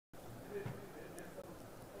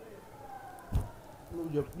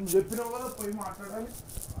నువ్వు చెప్పినావు కదా పోయి మాట్లాడాలి.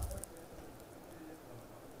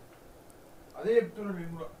 అదే చెప్తున్నా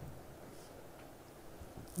నేను కూడా.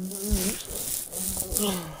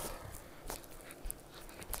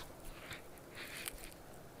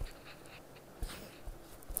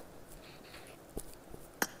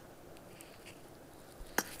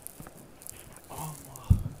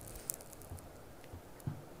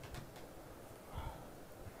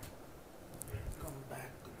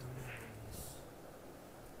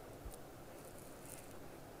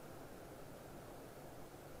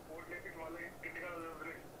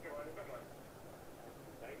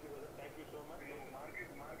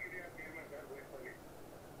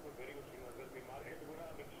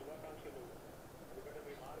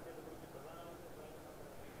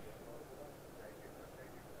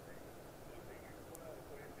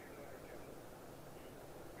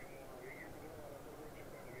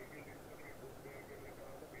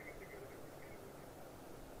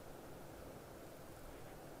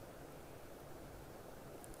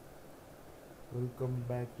 Welcome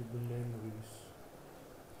back to the memories.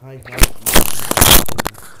 Hi.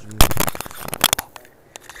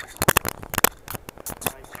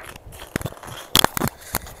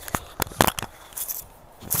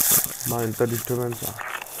 మా ఎంత డిస్టర్బెన్స్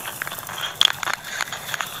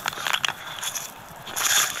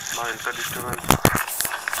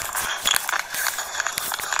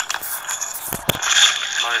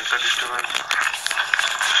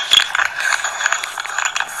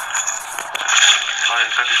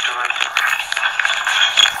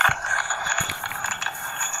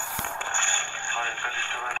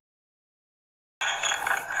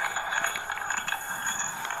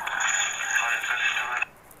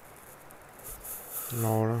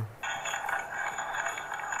అవునా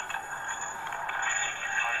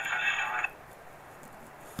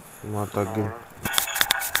మా తగ్గి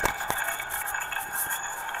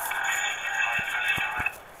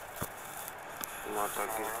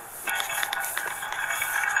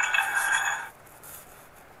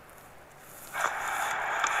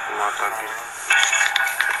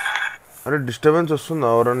అరే డిస్టర్బెన్స్ వస్తుందా?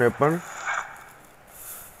 ఎవరన్నా చెప్పండి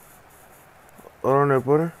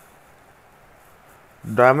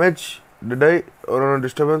డ్యామేజ్ డిడై ఎవరైనా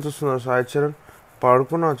డిస్టర్బెన్స్ వస్తుందా? సాయి చరణ్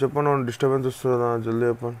పడుకున్నా చెప్పండి. డిస్టర్బెన్స్ వస్తుందా? జల్దీ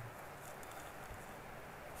చెప్పండి.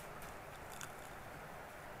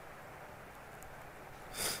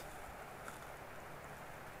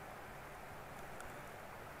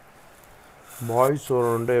 బాయ్స్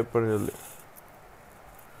ఎవరైనా ఉంటే చెప్పండి జల్దీ.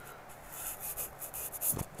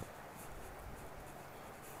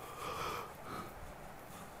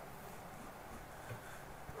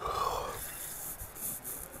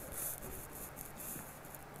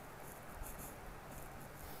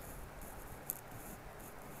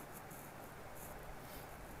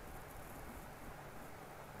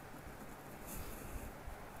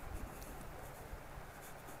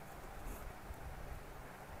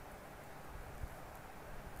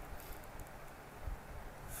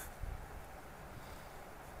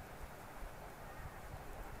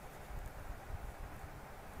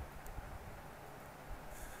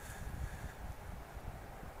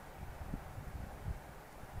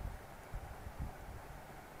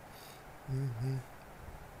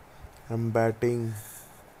 I'm batting.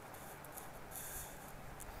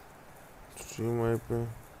 Stream అయిపోయి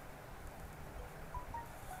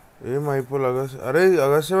ఏం అయిపోలే అగస్. అరే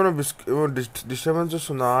అగస్య ఏమైనా డిస్టర్బెన్స్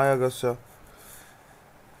వస్తుందా? అగస్య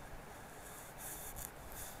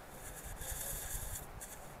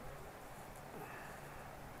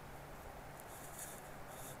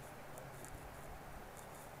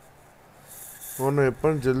అవును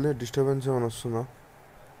చెప్పండి జల్దీ. డిస్టర్బెన్స్ ఏమైనా వస్తుందా?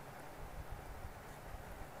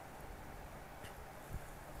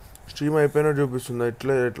 స్ట్రీమ్ అయిపోయినా చూపిస్తుందా?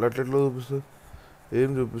 ఎట్లా చూపిస్తుంది? ఏం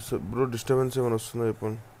చూపిస్తుంది బ్రో? డిస్టర్బెన్స్ ఏమైనా వస్తుందా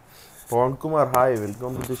చెప్పండి. Pawan Kumar hi,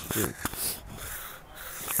 welcome to the stream.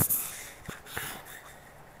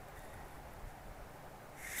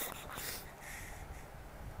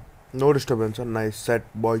 No disturbance. Nice set,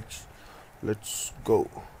 boys. Let's go.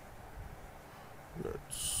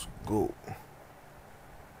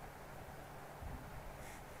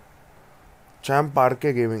 Champ RK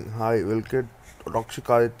Gaming. Hi, welcome. Toxic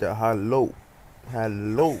Aditya. Hello.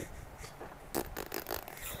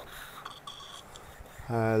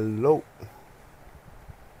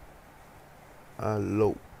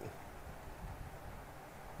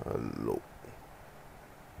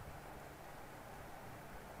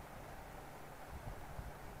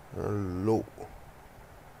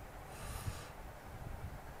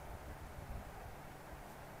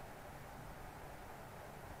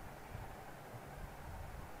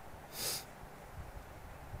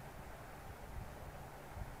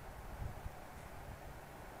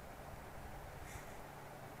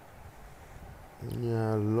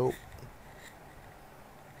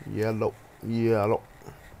 Yellow. Yellow.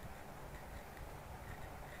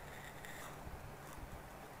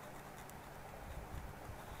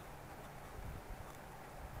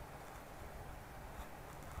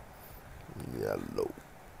 Yellow.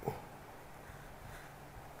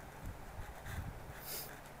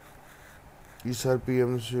 ఈసారి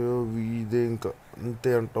పిఎంసీ ఇదే ఇంకా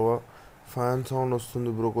అంతే అంటావా? ఫ్యాన్ సౌండ్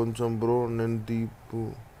వస్తుంది బ్రో కొంచెం బ్రో. నేను దీపు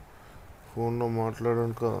ఫోన్లో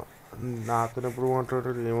మాట్లాడాక నాతో ఎప్పుడు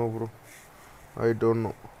మాట్లాడాడు ఏమో bro, I don't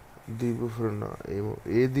know. Deepu friend ఏమో,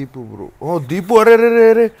 ఏ దీపు బ్రో? ఓ దీపు, అరే రే రే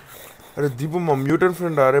రే అరే దీపు మా మ్యూటెడ్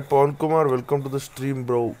ఫ్రెండ్. అరే Pawan Kumar, welcome to the stream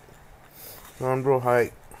bro. Bro hi.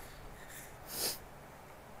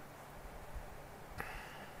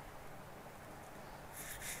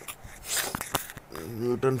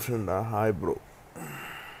 Newton ఫ్రెండా? Hi bro.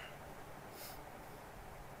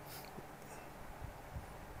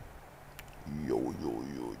 యో యో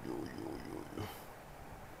యో యో యో యో యో.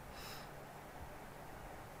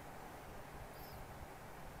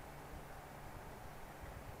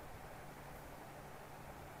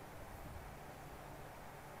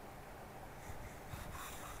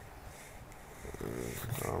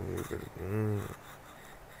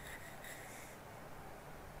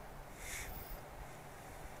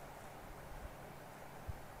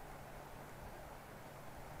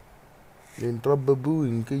 ఏంట్రా బాబు,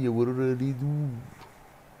 ఇంకా ఎవరు రాలేదు?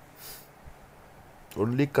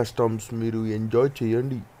 ఓన్లీ కస్టమ్స్, మీరు ఎంజాయ్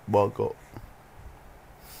చేయండి బాగా.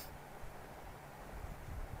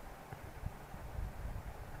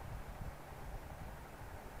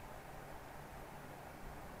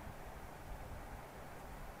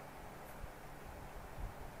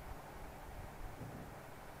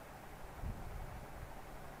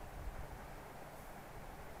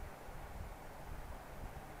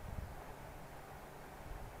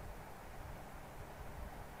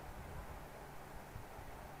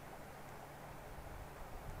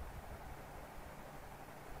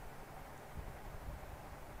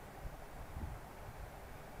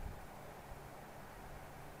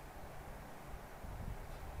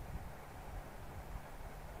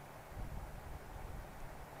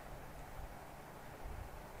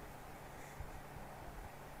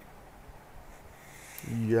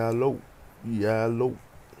 Yellow, yellow.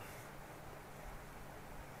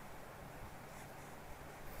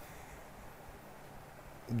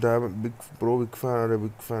 Damn it, big bro, big fan, అరే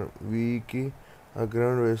బిగ్ ఫ్యాన్. వీకి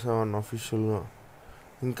అగ్రిమెంట్ వేసామన్న అఫీషియల్గా?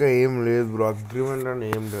 ఇంకా ఏం లేదు బ్రో, అగ్రిమెంట్ అని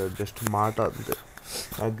ఏం లేదు, జస్ట్ మాట అంతే.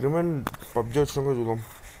 అగ్రిమెంట్ పబ్జీ వచ్చినాక చూద్దాం.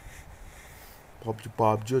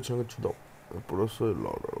 పబ్జీ వచ్చినాక చూద్దాం ఎప్పుడు వస్తుంది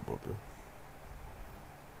లాడర్ పబ్జీ.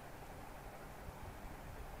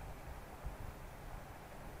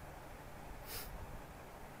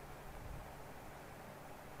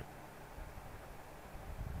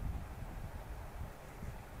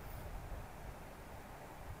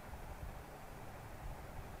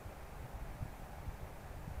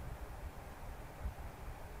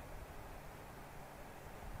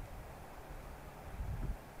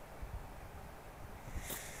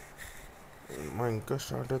 మా ఇంకా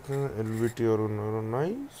స్టార్ట్ అవుతుంది. ఎల్విటీ ఎవరు ఉన్నారు?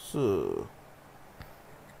 నైస్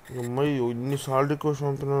అమ్మాయి. ఇన్నిసార్లు రిక్వెస్ట్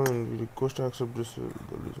పంపుతున్నాను, రిక్వెస్ట్ యాక్సెప్ట్ చేస్తే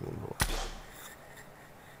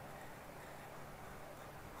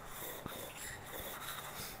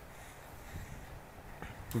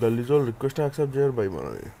గలీజ్ వాళ్ళు రిక్వెస్ట్ యాక్సెప్ట్ చేయరు బై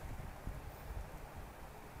మనది.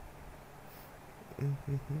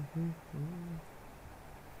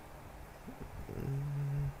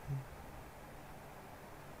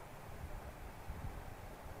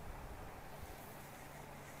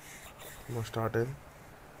 మా స్టార్ట్ అయింది.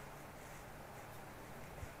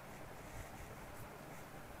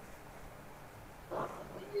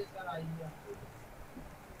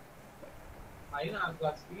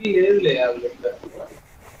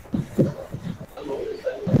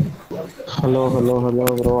 Hello hello hello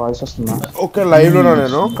bro, voice వస్తుందా? ఓకే, లైవ్లోనా?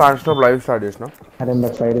 నేను కాన్స్టాప్ లైవ్ స్టార్ట్ చేసిన. అరే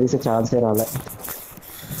నాకు సైడ్ తీసే ఛాన్సే రాలే.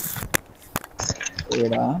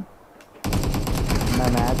 ఏడా నా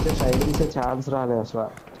మ్యాచ్ సైడ్ తీసే ఛాన్స్ రాలే అసలు.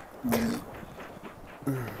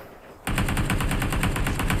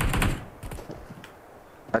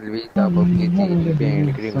 अलविदा पबजी तेरी बैंड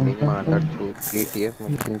क्रिमिनल मादर चोद केटीएफ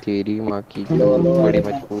मशीन तेरी माँ की హలో హలో बड़ी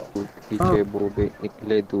मजबूत पीछे बोबे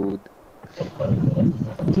निकले दूध.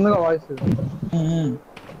 వాయిస్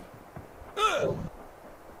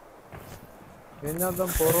ఏం చేద్దాం?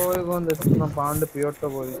 పూర్వవైగా తెచ్చుకున్నాం పాండు పియోట్తో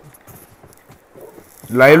పోయి.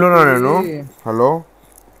 లైవ్లోనా నేను? Hello,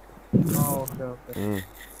 okay okay.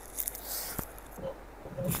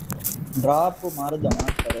 డ్రాప్ మారుద్దామా?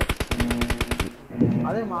 సరే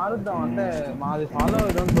అదే మారుద్దాం అంటే మాది ఫాలో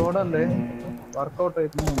ఇదని చూడండి, వర్కౌట్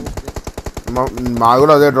అవుతుంది. మా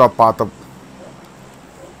కూడా అదే డ్రాప్ పాతం.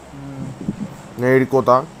 నేను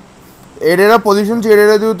ఏడికోతా ఏడైనా పొజిషన్స్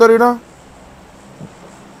ఏడైనా దిగుతారు ఈడ.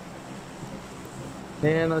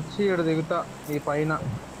 నేను వచ్చి ఇక్కడ దిగుతా ఈ పైన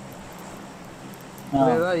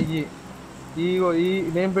లేదా ఈ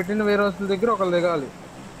నేను పెట్టిన వేరే హౌస్ల దగ్గర ఒకరు దిగాలి.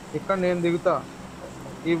 ఇక్కడ నేను దిగుతా.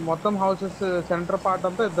 ఈ మొత్తం హౌసెస్ సెంటర్ పార్ట్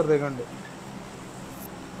అంతా ఇద్దరు దిగండి.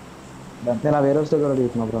 నేను ఆ వేరే వస్తే కూడా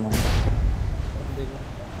దిగుతున్నా బ్రో. నేను దిగు.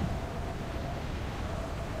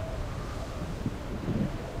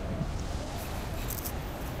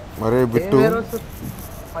 మరే బిట్టు వేరే హౌస్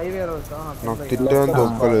పై వేరే హౌస్ నాకు తిట్టేంత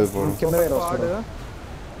ఒక్కలేదు. కింద వేరే వస్తాడు.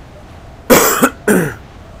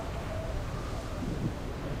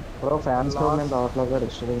 బ్రో ఫ్యాన్స్ నేను రావట్లేదు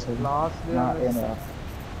disturbance. Last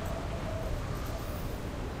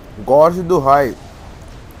gourd Siddhu hi.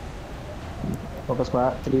 ఒక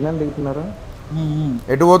స్క్వాడ్ 3 men దిగుతున్నారు.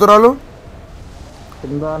 ఎటు పోతున్నారు?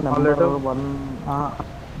 కింద నెంబర్ 1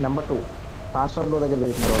 నెంబర్ 2 ట్రాన్స్ఫర్ లో దగ్గర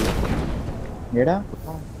దిగుతున్నారు వాళ్ళు. ఏడా?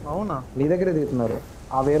 అవునా? నీ దగ్గరే దిగుతున్నారు.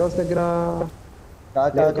 ఆ వేరే హౌస్ దగ్గర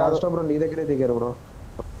కాదు బ్రో, నీ దగ్గరే దిగారు బ్రో.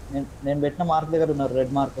 నేను పెట్టిన మార్క్ దగ్గర ఉన్నారు,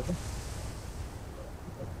 రెడ్ మార్క్.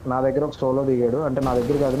 నా దగ్గర ఒక స్టోలో దిగాడు, అంటే నా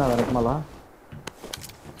దగ్గర కాదు, నా వెనకమాల.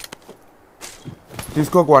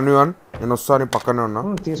 తీసుకోక 1v1 నేను వస్తాను పక్కనే ఉన్నా.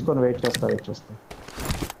 తీసుకొని వెయిట్ చేస్తా.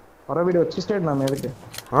 మరో వీడియో వచ్చేసాడు నా మీదకి.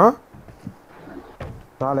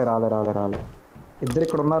 రాలే ఇద్దరు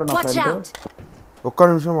ఇక్కడ ఉన్నారు నా ఫ్రెండ్. ఒక్క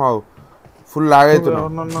నిమిషం ఆగు, ఫుల్ లాగ్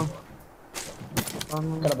అవుతున్నా.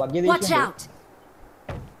 ఇక్కడ బగ్గీ తీసి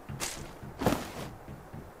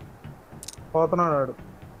పోతున్నాడు వాడు.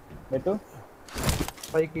 పెట్టు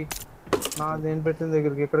పైకి నేను పెట్టిన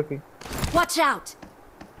దగ్గరికి. ఎక్కడికి?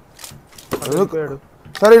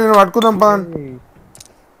 సరే నేను పట్టుకుందాం పదండి.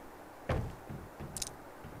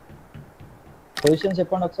 పొజిషన్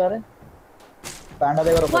చెప్పండి ఒకసారి. పాండా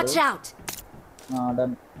దగ్గర ఒకడు,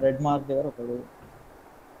 రెడ్ మార్క్ దగ్గర ఒకడు,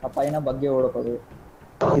 ఆ పైన బగ్గీ ఒకడు.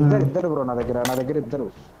 ఇద్దరు బ్రో నా దగ్గర ఇద్దరు.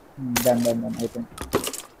 డన్ అయిపోయింది.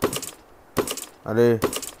 అరే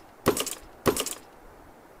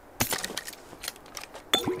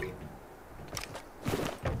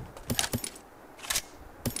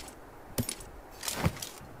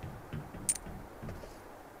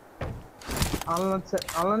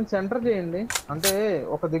వాళ్ళని సెంటర్ చేయండి, అంటే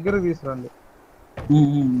ఒక దగ్గరకు తీసుకురండి.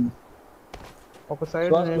 ఒక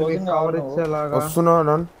సైడ్ కవర్ ఇచ్చేలాగా.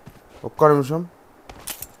 వస్తున్నా ఒక్క నిమిషం.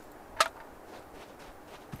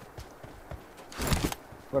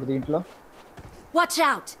 దీంట్లో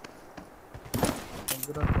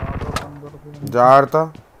జాగ్రత్త.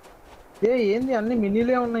 ఏంది అన్ని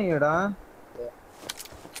మినీలే ఉన్నాయి ఈడ.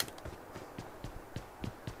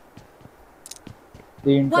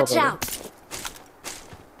 దీంట్లో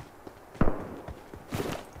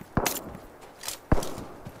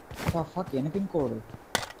ఇంకోడు.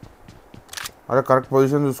 అరే కరెక్ట్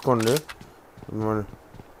పొజిషన్ చూసుకోండి.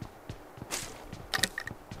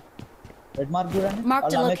 రెడ్ మార్క్ చూడండి.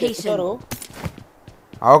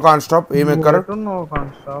 ఆవ్ కాన్ స్టాప్. ఏం ఎక్కరు?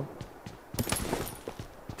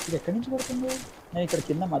 ఇది ఎక్కడి నుంచి పడుతుంది? నేను ఇక్కడ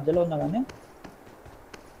కింద మధ్యలో ఉన్నా కానీ.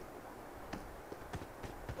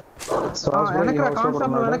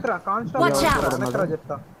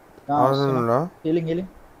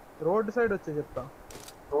 రోడ్ సైడ్ వచ్చి చెప్తా.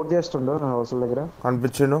 రోడ్ చేస్తుండో హౌస్ దగ్గర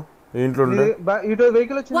కనిపించిండు. ఇంట్లో ఇటు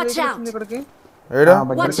వెహికల్ వచ్చింది ఇక్కడికి.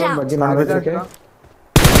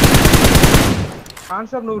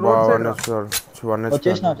 కాన్స్టాప్ నువ్వు రోడ్ సైడ్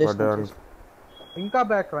ఇంకా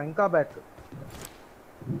బ్యాక్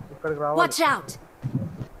ఇక్కడికి రావాలి.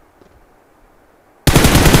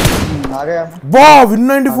 బా విన్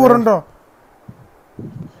 94 అంట.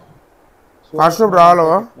 కాన్స్టాప్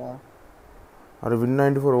రావాలవా? అరే విన్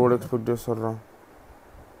 94 ఓడ్ ఎక్స్పెక్ట్ చేస్తారా?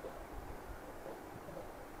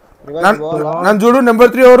 నన్ను చూడు. నెంబర్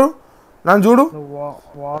 3 ఎవరు? నన్ను చూడు.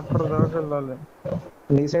 వాటర్ దాకా వెళ్ళాలి.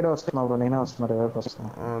 నీ సైడ్ వస్తున్నా బ్రో, నేనే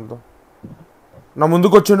వస్తున్నా. నా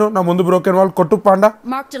ముందుకు వచ్చిండు. నా ముందు బ్రోకెన్ వాళ్ళు కొట్టు పాండా.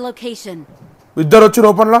 ఇద్దరు వచ్చి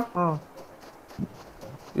ఓపెన్ లా.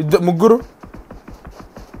 ముగ్గురు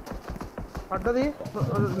పడ్డది.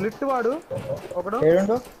 లిఫ్ట్ వాడు ఒకడు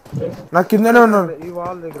నా కిందనే ఉన్నాడు ఈ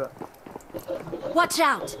వాల్ దగ్గర.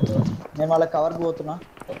 నేను వాళ్ళ కవర్ పోతున్నా.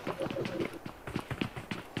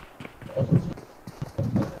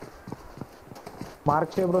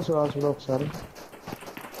 మార్క్ చేయ బ్రో. సుహాస్ బ్రో ఒకసారి.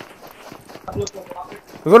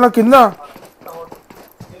 ఇగో నా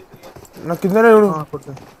కిందనే చూడు.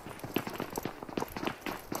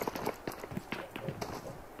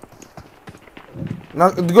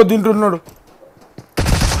 ఇదిగో దీంట్లో ఉన్నాడు.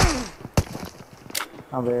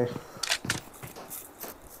 అదే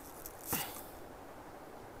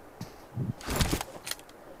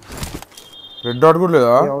రెడ్ డాట్ కూడా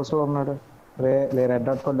లేదా? ఈ హౌస్ లో ఉన్నాడు. లే రెడ్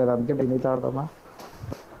డాట్ కూడా లేదు, అందుకే బిన్నీతో ఆడతామా.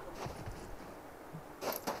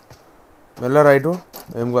 మెల్ల రైటు.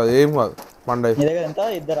 ఏం కాదు పండగ. నీ దగ్గర ఎంత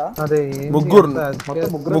ఇద్దరా? అదే ముగ్గురు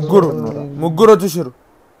వచ్చేసారు.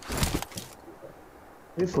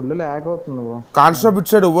 ఇది ఫుల్ ల్యాగ్ అవుతుంది నువ్వు. కాన్స్టాప్ ఇటు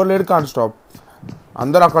సైడ్ ఎవరు లేడు. కాన్స్టాప్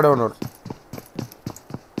అందరు అక్కడే ఉన్నారు.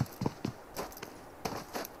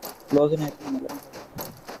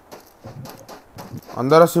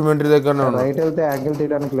 అందరూ సిమెంటరీ దగ్గరనే ఉన్నారు. రైట్ వెళ్తే యాంగిల్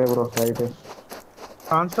తీయడానికి లేదు బ్రో. రైట్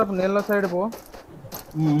కాన్స్టాప్ నీళ్ళ సైడ్ పో.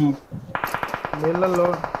 నీళ్ళల్లో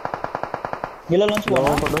నుంచి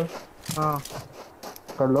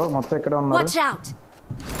ఇక్కడ మొత్తం ఎక్కడ ఉన్నారు.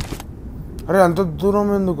 అరే అంత దూరం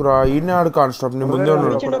ఎందుకురా? ఈయనే ఆడు కాన్స్టాప్. నీ ముందే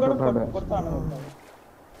ఉన్నాడు.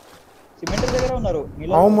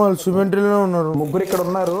 సిమెంటరీలోనే ఉన్నారు. ముగ్గురు ఇక్కడ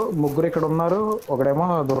ఉన్నారు. ఒకడేమో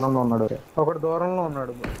దూరంలో ఉన్నాడు. ఒకటి దూరంలో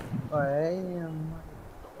ఉన్నాడు.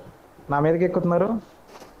 నా మీదకి ఎక్కుతున్నారు.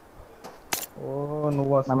 ఓ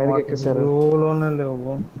నువ్వు నా మీదకి ఎక్కేసారు. వ్యూలోనే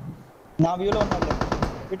లేవు. నా వ్యూలో ఉన్నాడు.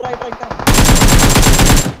 ఇట్రా.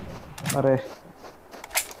 అరే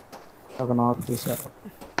ఒక నాక్ తీశారు.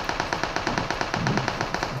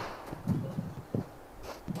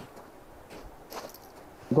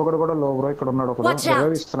 ఇంకొకటి కూడా లో బ్రో. ఇక్కడ ఉన్నాడు ఒకడు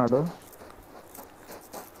ఇస్తున్నాడు.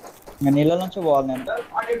 నీళ్ళ నుంచి పోవాలి నేను.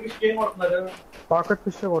 పాకెట్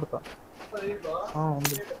ఫిష్ కొడతా.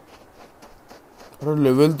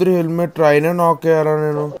 లెవెల్ 3 హెల్మెట్ ట్రైనే నాక్ అయ్యారా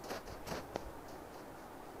నేను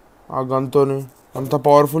ఆ గన్తోని. అంత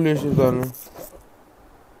పవర్ఫుల్ చేసి దాన్ని.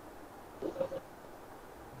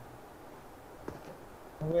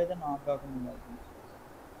 నువ్వైతే నాకు కాకుండా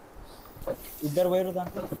ఇద్దరు పోయారు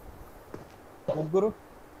దాంట్లో. ముగ్గురు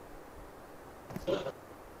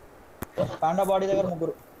పాండా బాడీ దగ్గర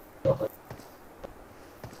ముగ్గురు.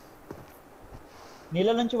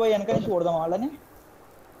 నీళ్ళ నుంచి పోయి వెనక నుంచి కొడదాం వాళ్ళని.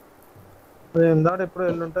 ఇందాక ఎప్పుడు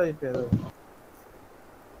వెళ్ళుంటే అయిపోయేది.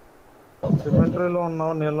 సిమెంటరీలో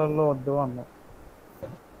ఉన్నావు, నీళ్ళల్లో వద్దు అన్నావు.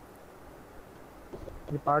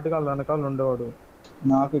 ఈ పాటికాలు వెనకాల ఉండేవాడు.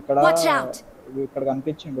 నాకు ఇక్కడ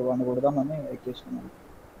కనిపించిండు. వాడిని కొడదామని ఎక్కేసినాను.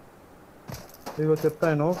 ఇదిగో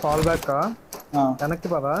చెప్తాను. ఫాల్ బ్యాక్ వెనక్కి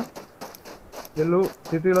పదా. వెళ్ళు.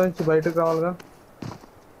 సిటీలో నుంచి బయటకు రావాలిగా.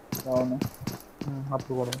 అవును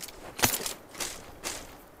అప్పుడు కూడా.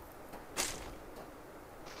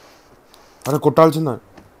 అరే కొట్టాల్సిందా?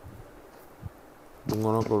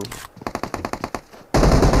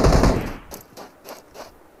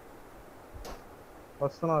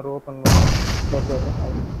 వస్తున్నారు ఓపెన్ లో.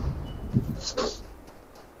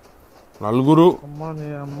 నలుగురు. అమ్మా నీ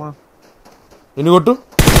అమ్మ. ఎన్ని కొట్టు.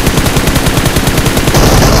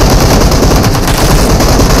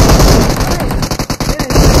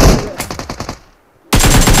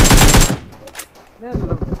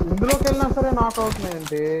 ఇందులోకి వెళ్ళినా సరే నాక్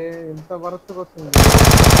అవుతున్నాయంటే ఇంత వరస్ట్గా వస్తుంది.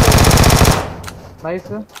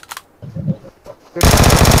 నైస్.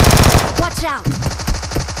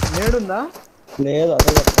 నేడుందా? లేదు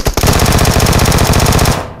అదే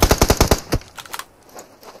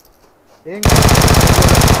ఏం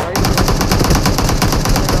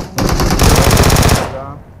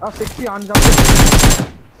సిక్స్టీ ఆన్ జంప్.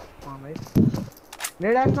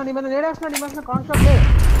 నేడేస్తున్నా నీ మీద కాన్సెప్ట్.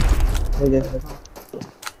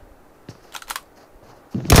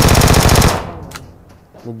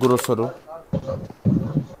 ముగ్గురు వస్తారు.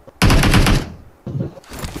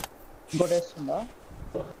 ఇంకోటి వేస్తుందా?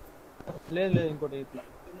 లేదు ఇంకోటి ఇట్లా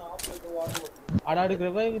ఆడికి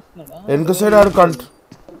రివైవ్ ఇస్తున్నాడా? వెనక సైడ్ ఆడు కంట్.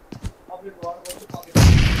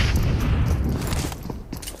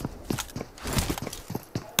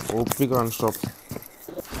 OP can stop.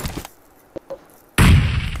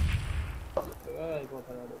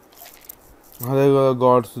 అదే కదా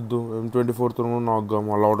గాడ్ సిద్ధు. M24 తో నాక్గా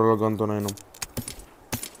మళ్ళీ అవుటర్ గన్తోనైనా.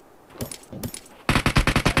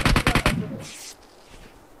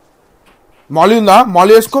 మాలి ఉందా?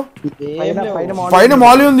 మాలి వేసుకో. పైన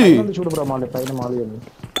మాలి ఉంది. చూడు బ్రో. పైన మాలి ఉంది.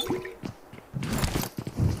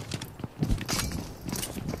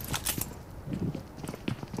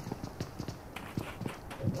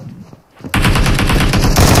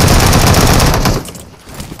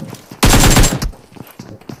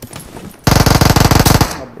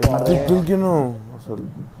 అసలు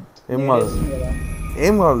ఏం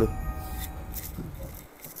కావాలి.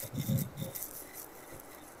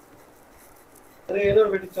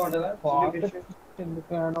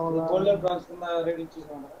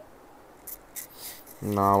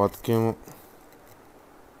 నా బతికేమో.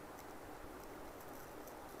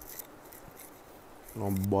 నా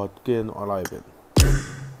బతికేది అలా అయిపోయింది.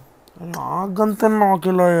 ఆ గంత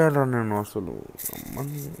నాకెలా అయ్యారా నేను అసలు.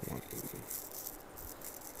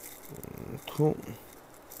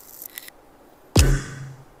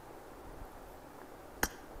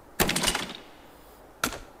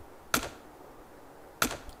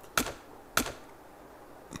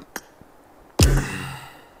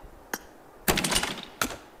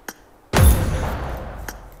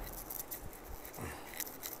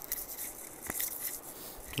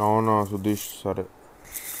 అవునా సుధీష్ సరే.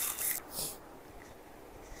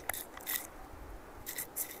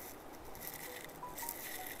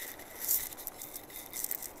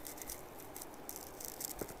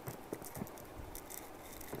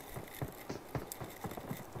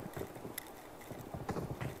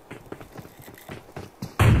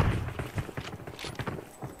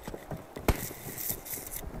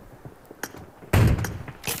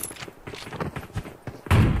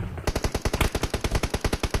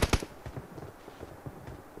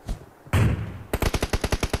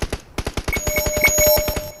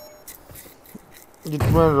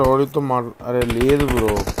 జిట్మన్ రౌడీతో అరే లేదు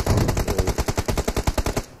బ్రో.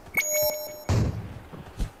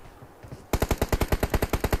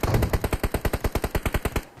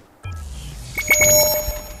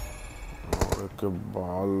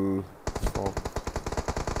 బాల్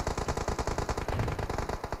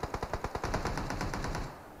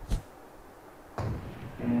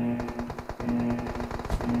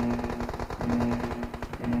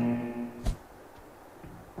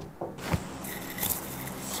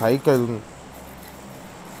సైకిల్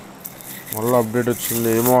మళ్ళీ అప్డేట్ వచ్చింది.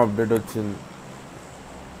 ఏమో అప్డేట్ వచ్చింది.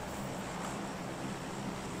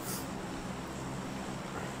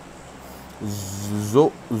 జో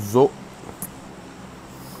జో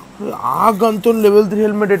ఆ గంతో లెవెల్ 3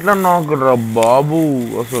 హెల్మెట్ ఎట్లా నాకు రా బాబు.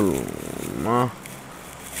 అసలు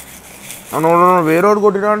వేరేవాడు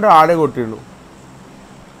కొట్టినా అంటే ఆడే కొట్టిండు.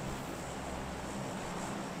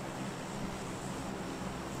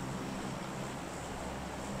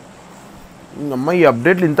 అమ్మ ఈ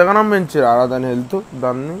అప్డేట్లు ఇంతగానో పెంచారు దాని హెల్త్.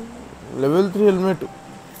 దాన్ని లెవెల్ 3 హెల్మెట్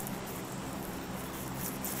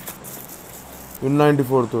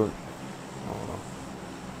N94తో.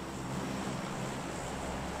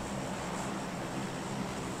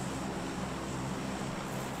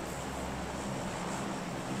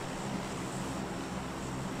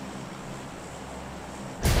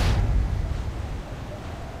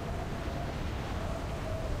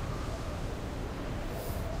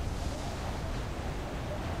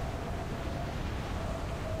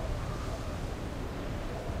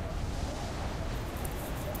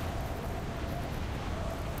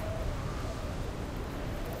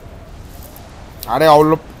 అరే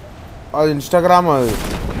అవును అది ఇన్స్టాగ్రామ్. అది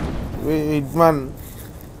హిట్మన్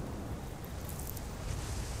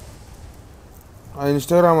అది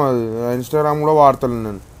ఇన్స్టాగ్రామ్. అది ఇన్స్టాగ్రామ్ కూడా వాడతాను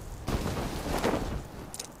నేను.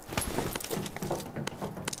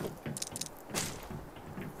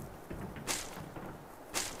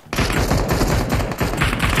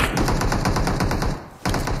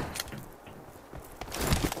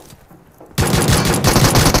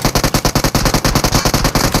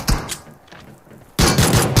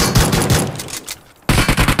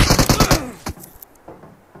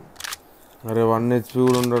 అరే 1 HP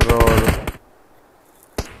కూడా ఉండడు రావాడు.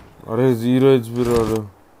 అరే 0 HP రాడు.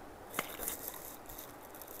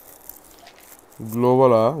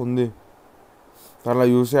 గ్లోబలా ఉంది అలా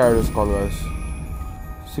యూసే యాడ్ చేసుకోవాలి గాయస్.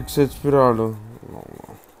 6 HP రాడు.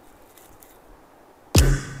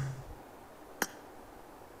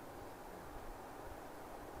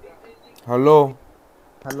 హలో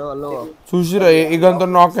హలో హలో చూసిరా ఏ గంతో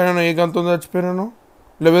నాక్ అయినా ఏ గంతో చచ్చిపోయినాను.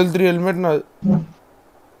 లెవెల్ 3 హెల్మెట్ నాది.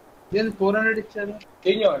 400 ఇచ్చారు.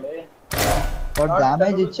 ఏం చేయాలి?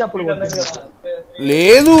 డ్యామేజ్ ఇచ్చి అప్పుడు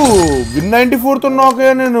లేదు N94తో నాక్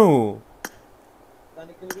అయ్యా నేను.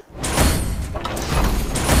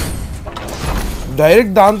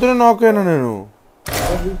 డైరెక్ట్ దాంతోనే నాక్ అయినా నేను.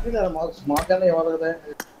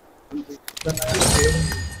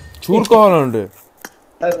 చూడుకోవాలంటే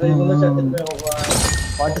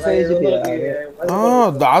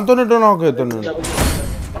దాంతోనే నాక్ అవుతాను నేను.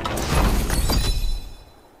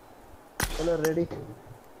 రెడీ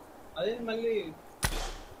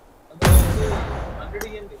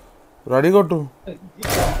రెడీ కొట్టు.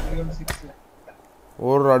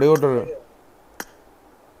 ఓ రెడీ కొట్టారు.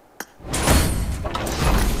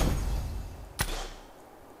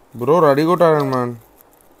 బ్రో రెడీ కొట్టారు మ్యాన్.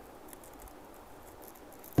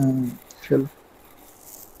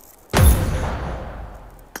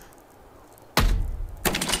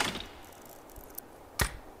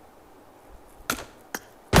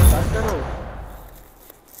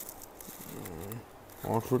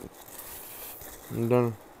 అవుట్ఫిట్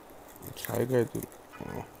సైక్ అవుతుంది.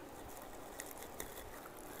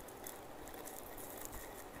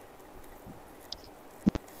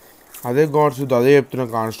 అదే గాడ్స్ అదే చెప్తున్నా.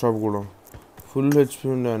 కాన్స్టాప్ కూడా ఫుల్ హెచ్పి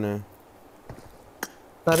ఉండే.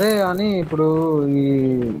 సరే అని ఇప్పుడు ఈ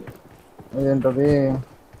ఏంటది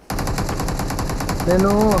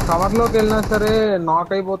నేను కవర్లోకి వెళ్ళినా సరే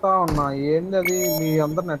నాక్ అయిపోతా ఉన్నా. ఏంది అది? మీ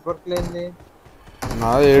అందరు నెట్వర్క్ లేనిది.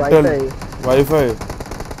 నాది ఎయిర్టెల్ వైఫై.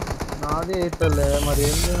 నాది అయితలే మరి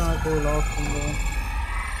ఏంది నాకు ఇలా వస్తుంది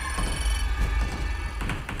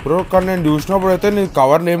బ్రో కానీ నేను చూసినప్పుడు అయితే నీ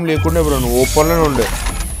కవర్లు ఏం లేకుండే బ్రో నువ్వు ఓపెన్లోనే ఉండే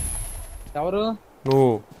ఎవరు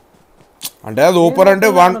నువ్వు అంటే అది ఓపెన్ అంటే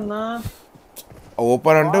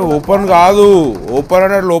ఓపెన్ అంటే ఓపెన్ కాదు ఓపెన్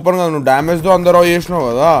అంటే అట్లా ఓపెన్ కాదు నువ్వు డ్యామేజ్తో అందరూ చేసినావు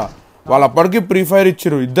కదా వాళ్ళు అప్పటికి ప్రీ ఫైర్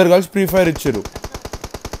ఇచ్చారు ఇద్దరు కలిసి ప్రీ ఫైర్ ఇచ్చారు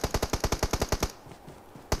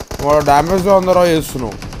వాళ్ళు డ్యామేజ్తో అందరూ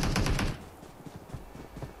చేస్తున్నావు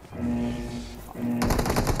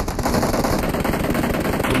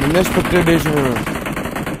నిన్నే స్పెక్టేట్ చేసిన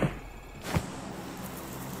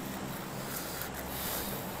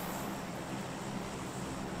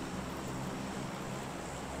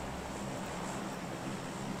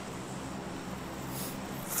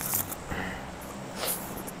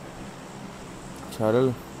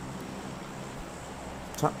సరేలే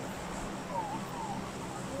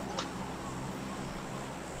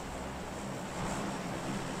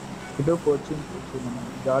ఇటు కోచింగ్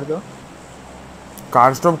జార్జో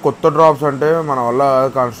కాన్స్టాప్ కొత్త డ్రాప్స్ అంటే మన వల్ల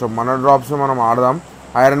కాన్స్టాప్ మన డ్రాప్స్ మనం ఆడదాం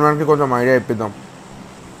ఐరన్ మ్యాన్కి కొంచెం ఐడియా ఇప్పిద్దాం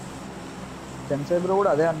సెన్సై బ్రో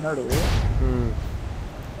కూడా అదే అన్నాడు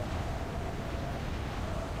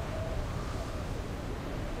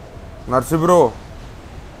నర్సి బ్రో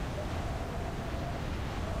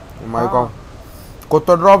మైకా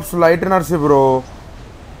కొత్త డ్రాప్స్ లైట్ నర్సి బ్రో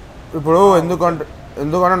ఇప్పుడు ఎందుకంటే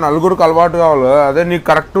నలుగురికి అలవాటు కావాలి కదా అదే నీకు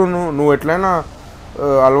కరెక్ట్ నువ్వు ఎట్లయినా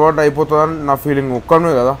అలవాటు అయిపోతుందని నా ఫీలింగ్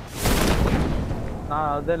ఒక్కనే కదా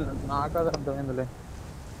అదే నాకు అదే అర్థమైందిలే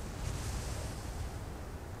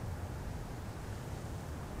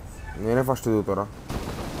నేనే ఫస్ట్ దిగుతారా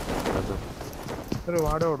సరే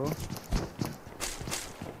వాడేవాడు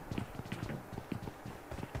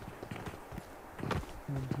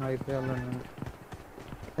అయిపోయాలండి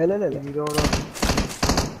ఇది కూడా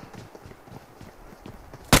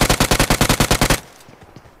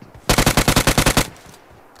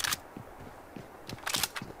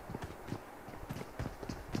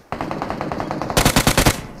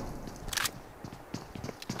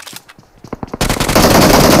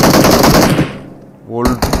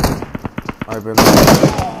ఓల్డ్ అయిపోయింది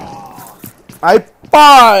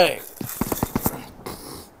అయిపోయి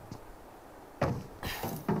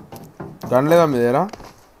గన్లేదా మీ దగ్గర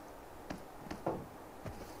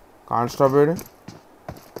కాన్స్టాపేడ్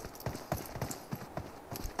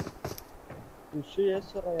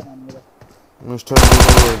మిస్టర్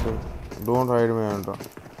డోంట్ రైడ్ మీ అంట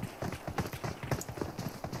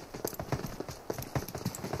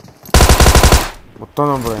మొత్తం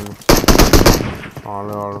చంపరాయండి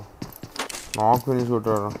వాడు నాకు ఫినిష్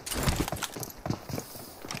కొట్టాడు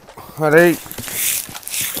అరే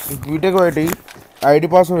బీటెక్ పెట్టి ఐడి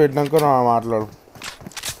పాస్వర్డ్ పెట్టినాక నా మాట్లాడు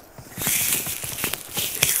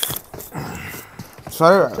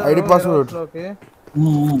సరే ID password okay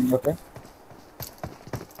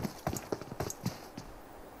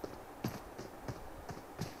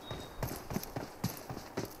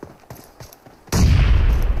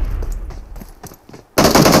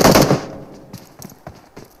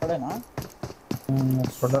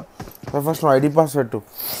first ID pass పెట్టు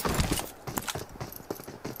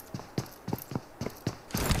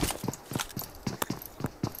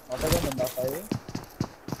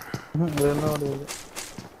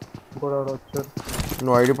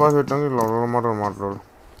నువ్వు ఐడి పాస్ పెట్టాక ఇట్లా మాట్లాడు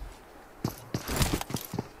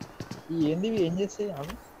ఏం చేస్తే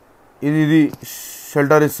ఇది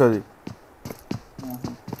షెల్టర్ ఇస్తుంది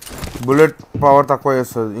బుల్లెట్ పవర్ తక్కువ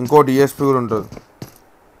చేస్తుంది ఇంకోటి ఈఎస్పీ కూడా ఉంటుంది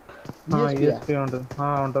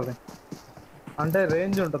ఉంటుంది అంటే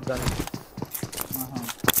రేంజ్ ఉంటుంది దానికి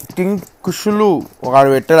కింగ్ కుషులు వాడు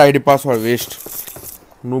పెట్టాడు ఐడి పాస్ వాడు వేస్ట్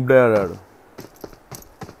నూబ్ ఆడాడు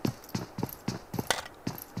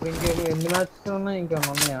ఎన్ని మ్యాచెస్ ఉన్నాయి ఇంకా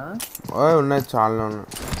ఉన్నాయా ఉన్నాయి చాలా ఉన్నాయి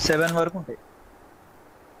 7 వరకు ఉంటాయి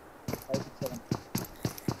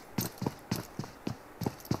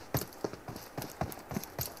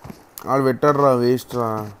వాడు పెట్టాడు రా వేస్ట్ రా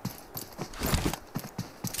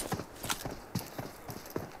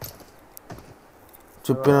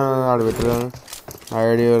చెప్పిన ఆడు పెట్టాను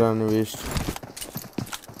ఐడియా రాని వేస్ట్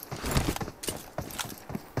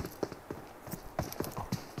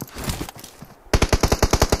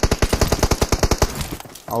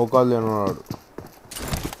అవకాశం లేనివాడు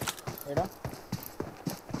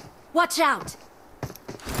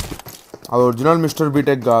అది ఒరిజినల్ మిస్టర్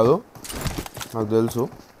బీటెక్ కాదు నాకు తెలుసు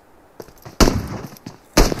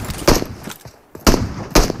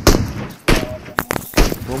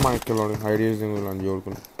మైకెళ్ళాడు ఐడియాస్ అని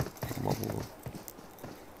చూడుకుని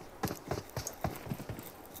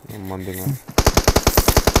మందిగా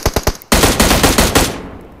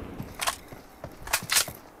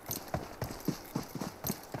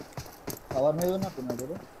కవర్ మీద ఉన్నట్టున్నాడు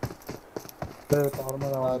చూడు. కవర్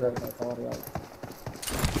మీద కవర్ కాదు.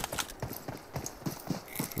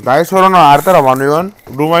 గైస్ ఎవరన్నా ఆడతారా 1v1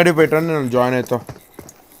 రూమ్ ఐడి పెట్టండి నేను జాయిన్ అవుతా.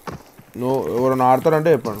 నువ్వు ఎవరన్నా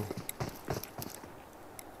ఆడతారంటే చెప్పండి.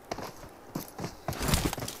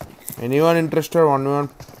 ఎనీవన్ ఇంట్రెస్టెడ్ 1v1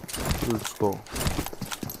 చూసుకో.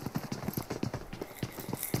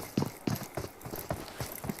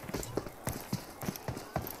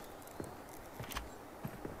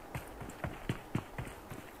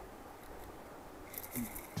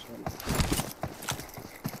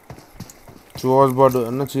 చూస్ బర్డ్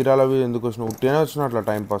అన్న చీరాల అవి ఎందుకు వచ్చినావు? ఉట్టినే వచ్చిన అట్లా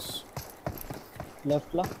టైం పాస్.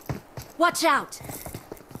 లెఫ్ట్ లా వాచ్ అవుట్.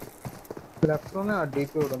 లెఫ్ట్ లోనే ఆ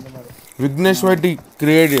డీపీ కూడా ఉంది మరి. Vignesh YT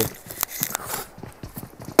create.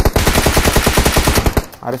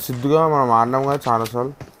 అరే సిద్ధుగా మనం ఆడినాం కదా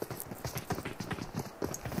చాలాసార్లు.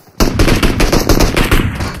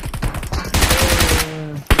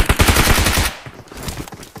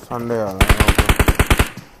 సండే కదా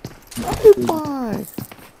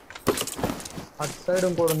అటు సైడ్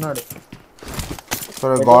ఇంకోటి ఉన్నాడు.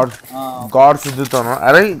 సరే గాడ్ సిద్ధుతాను.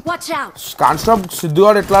 అరే కాన్స్టాప్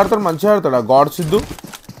సిద్ధుగాడు ఎట్లా ఆడతాడు? మంచిగా ఆడతాడు ఆ గాడ్ సిద్ధు.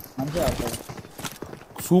 మంచిగా ఆడతాడు.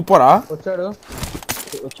 సూపరా. వచ్చాడు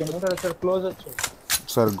క్లోజ్ వచ్చాడు.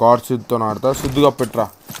 సరే గాడ్ సిద్ధుతో ఆడతా. సిద్ధుగా పెట్రా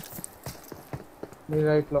మీ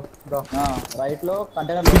రైట్ లో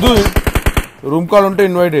కంటైనర్ సిద్ధు రూమ్ కాల్ ఉంటే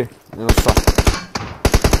ఇన్వైట్ నేను వస్తా.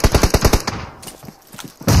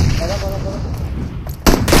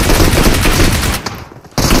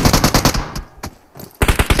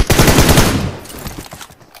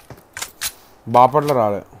 బాపట్ల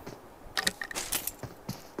రాలే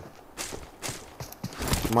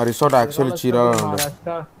మా రిసార్ట్ యాక్చువల్లీ చీరాల ఉండే.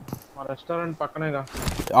 మా రెస్టారెంట్ పక్కనేగా.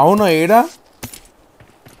 అవునా? ఏడా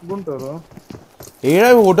గుంటూరు. ఏడా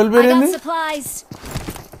హోటల్ పేరు ఏంది?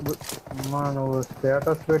 నువ్వు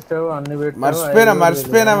స్టేటస్ పెట్టావు అన్ని పెట్టావు. మర్చిపోయినా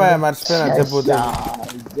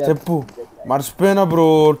చెప్పు మర్చిపోయినా బ్రో.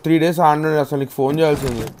 3 days ఆడినా అసలు నీకు ఫోన్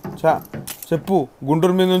చేయాల్సింది. చెప్పు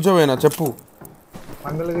గుంటూరు మీద నుంచో పోయినా చెప్పు.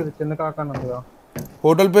 మంగళగిరి చిన్న కాకనుందిగా.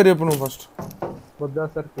 హోటల్ పేరు చెప్పు నువ్వు ఫస్ట్. బుద్ధా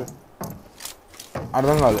సర్క్యూట్.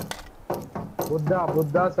 అర్థం కాలే.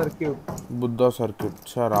 బుద్ధా సర్క్యూట్. బుద్ధా సర్క్యూట్.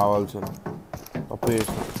 రావాల్సింది తప్పు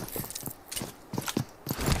చేసిన.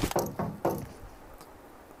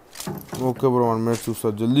 ఓకే బ్రో 1 minute చూస్తా.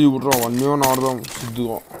 జల్దీ ఇవ్వరా 1v1 ఆడదాం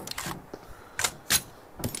సిద్ధుగా.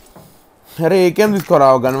 అరే ఏకేం తీసుకోరా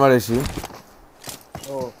గన్ వాడేసి.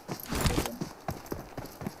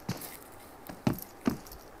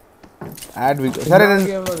 సరే నేను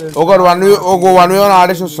ఒక 1v1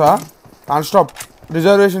 ఆడేసి వస్తా. నాన్ స్టాప్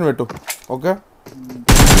రిజర్వేషన్ పెట్టు. ఓకే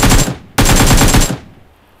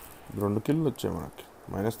 2 kills వచ్చాయి మనకి.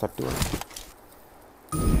 -31.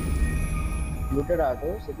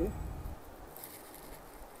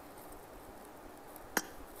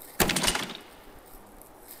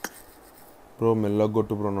 బ్రో మెల్లగా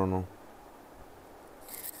కొట్టు బ్రో. నన్ను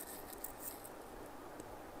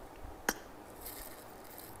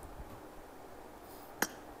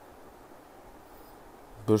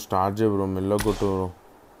బ్రో స్టార్ట్ చేయ బ్రో. మెల్లగా కొట్టు బ్రో.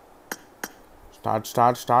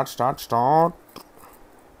 స్టార్ట్.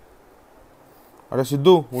 అరే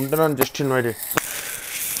సిద్ధు ఉంటున్నాను జస్ట్ ఇన్వైట్.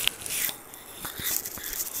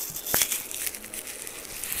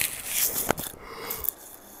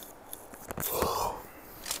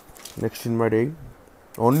 నెక్స్ట్ ఇన్వైట్ అయ్యి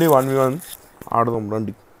ఓన్లీ 1v1 ఆడదాం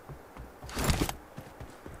రండి.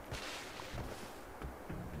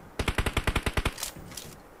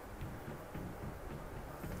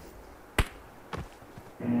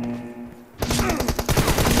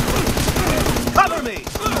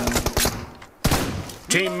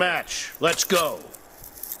 Team match, let's go.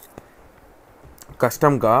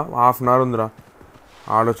 కష్టం కా 1/2 hour ఉందిరా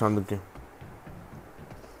ఆడొచ్చు అందుకే.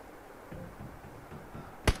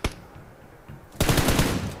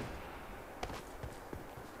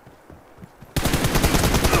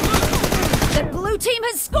 The blue team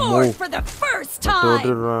has scored for the first time.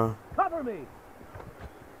 Cover me.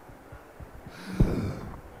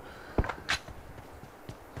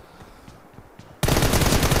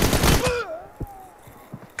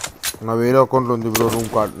 నా వేరే అకౌంట్లో ఉంది bro room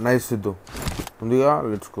card. Nice Siddhu ఉందిగా.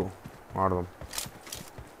 లెట్స్ గో ఆడదాం.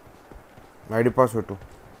 ఐడి పాస్ పెట్టు.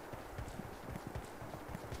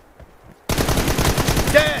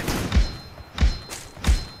 Dead.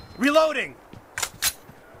 Reloading.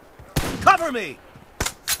 Cover me.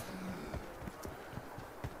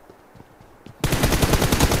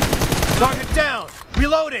 Target down.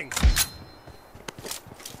 Reloading.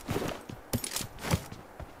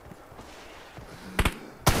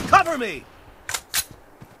 Cover me.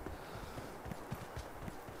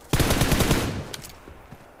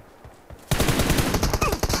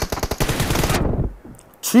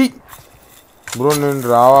 ఛీ బ్రో నేను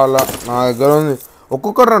రావాలా నా దగ్గర ఉంది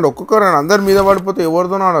ఒక్కొక్కరు రండి అందరి మీద పడిపోతే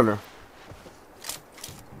ఎవరితో ఆడాలి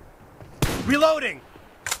Reloading.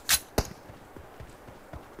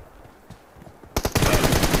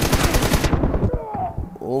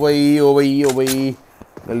 ఓ భయ్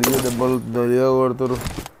గలీజ దెబ్బలు గలీజగా కొడుతారు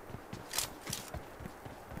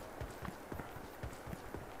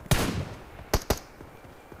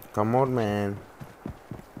Come out, man.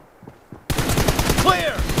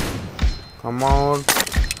 Clear. Come out.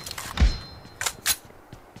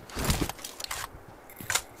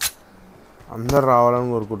 అందరు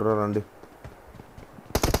రావాలని కోరుకుంటారు రండి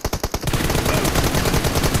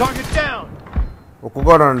Target down.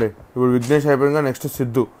 ఒక్కొక్కరు రండి ఇప్పుడు విఘ్నేష్ అయిపోయింగా నెక్స్ట్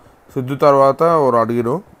సిద్ధు తర్వాత ఓరు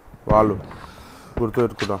అడిగిరు వాళ్ళు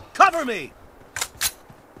గుర్తుపెట్టుకుంటా Cover me.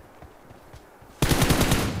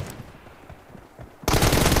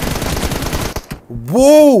 ఓ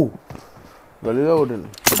గలీగా కొట్టింది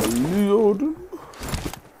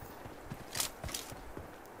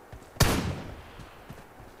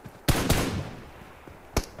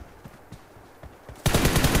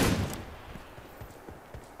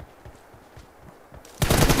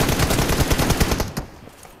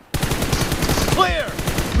Clear.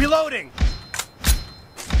 Reloading.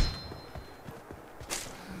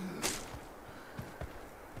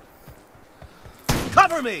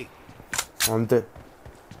 Cover me. అంతే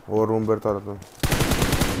ఓ రూమ్ పెడతారు అతను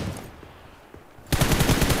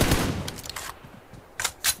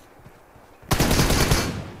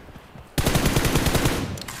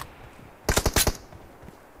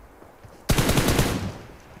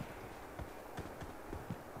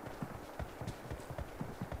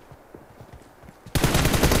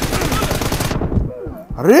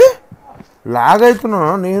అరే లాగ్ అవుతున్నా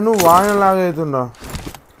నేను వాన లాగ్ అవుతున్నా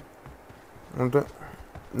అంటే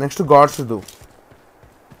నెక్స్ట్ గాడ్స్ ఇది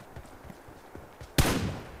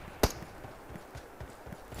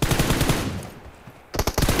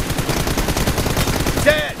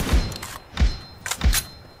Dead.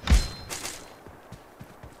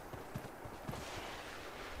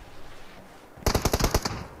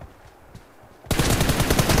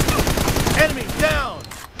 Enemy down.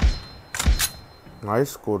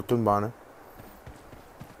 నైస్ కొడుతుంది బాగానే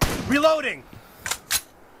Reloading.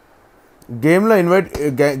 గేమ్లో ఇన్వైట్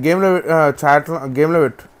గేమ్లో చాట్లో గేమ్లో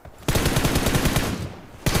పెట్టు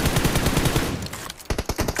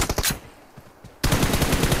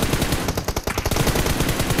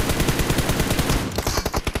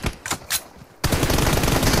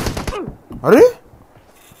అరే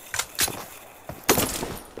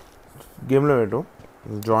గేమ్లో పెట్టు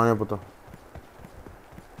జాయిన్ అయిపోతా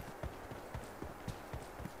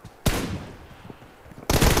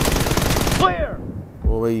Clear.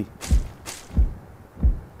 ఓ వెయ్యి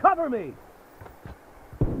Cover me.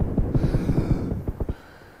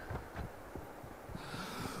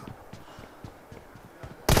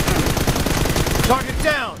 Target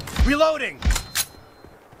down. Reloading.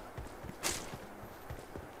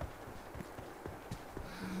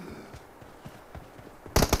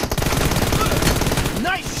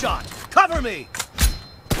 Nice shot. Cover me.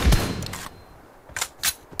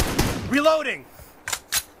 Reloading.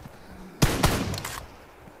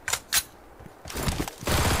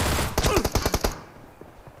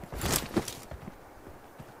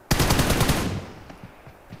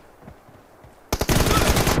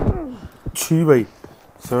 ఛీ భయ్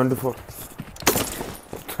 74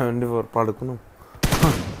 పడుకున్నాం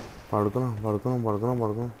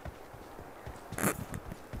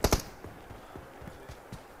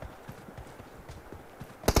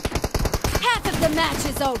Half of the match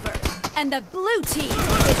is over, and the blue team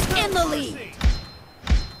is in the lead.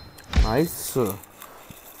 Nice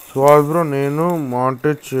Suhas bro నేను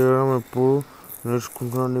మాంటేజ్ చేయడం ఎప్పుడు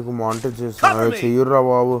నేర్చుకుంటున్నాను నీకు మాంటేజ్ చేస్తాను చెయ్యర్రా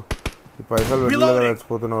బాబు ఈ పైసలు వెళ్ళగా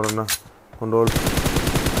చచ్చిపోతున్నవరన్నా కొన్ని రోజులు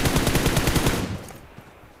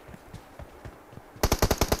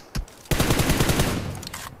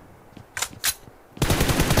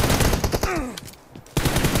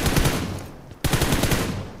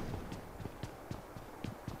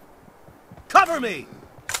Cover me.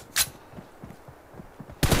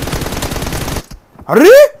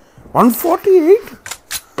 అరే 148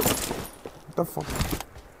 what the fuck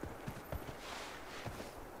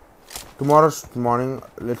tomorrow morning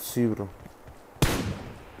let's see bro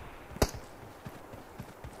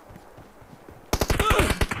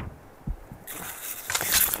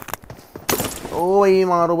oh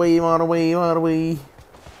मारो भाई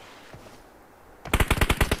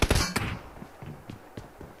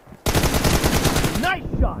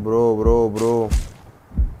Nice shot. bro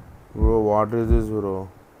what is this bro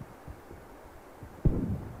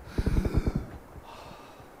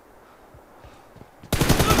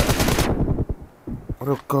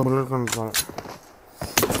ఒక్క బుల్లెట్ కనుక్కోవాలి.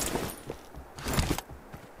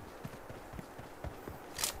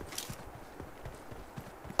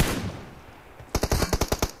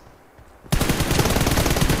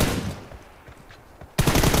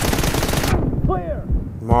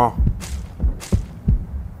 మా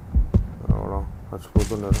ఎవడో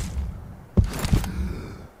చచ్చిపోతున్నారు.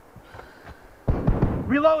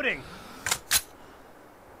 Reloading.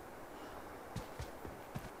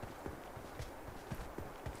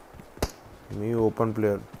 Me open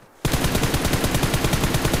player.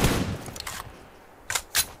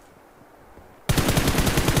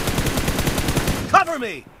 Cover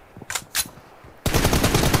me.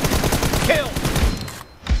 Kill.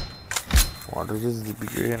 What is this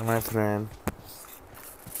DPK, my friend?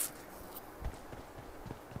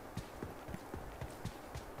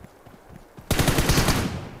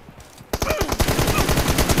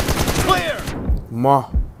 Clear. మా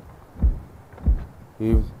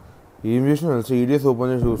ఏం చేసిన సీరియస్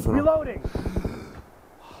ఓపెన్ చేసి చూస్తున్నా. Reloading.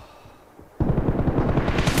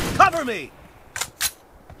 Cover me.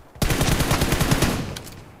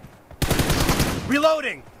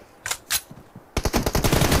 Reloading.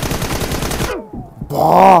 బా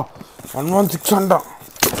 116 అంట.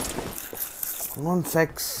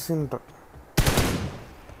 116 అంట.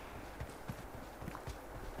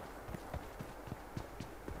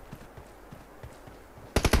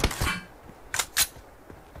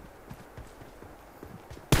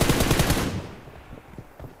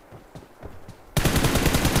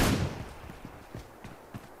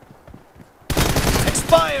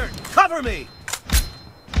 Expired. Cover me.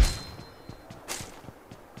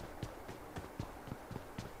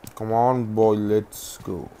 Come on boy, let's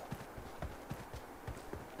go.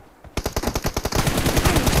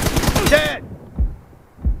 Dead.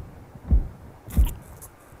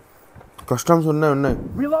 Customs ఉన్నాయి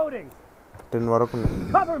Reloading. 10 వరకు ఉన్నాయి.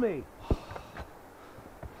 Cover me.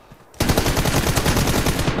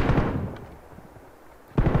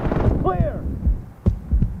 Clear.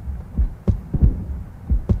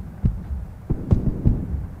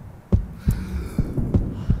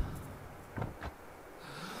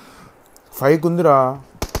 ఫైవ్ ఉందిరా.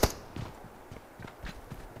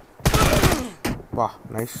 వా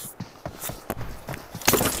నైస్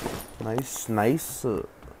నైస్ నైస్.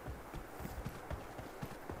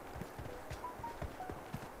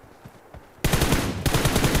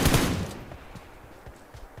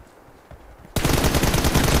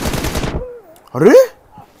 అరే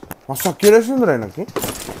మస్తు అక్యురేషన్ ఉందిరా ఆయనకి.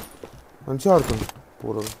 మంచిగా ఆడుతుంది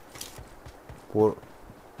పూర.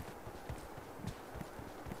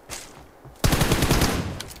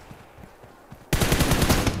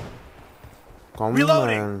 Come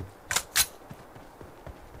Reloading. on.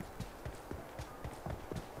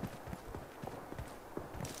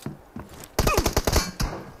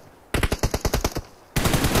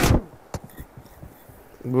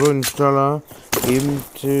 Bro, installa aim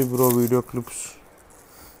che bro video clips.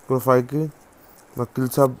 Bro 5 ki na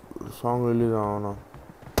kills up song release avana.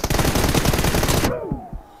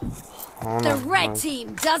 The red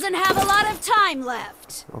team doesn't have a lot of time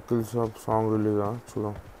left. Na kills up song release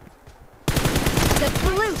chudam. The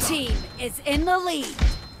blue team is in the lead.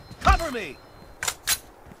 Cover me.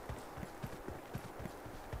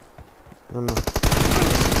 No.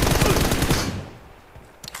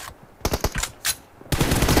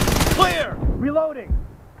 Clear. Reloading.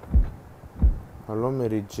 Hello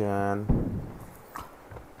Mary Jan.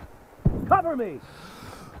 Cover me.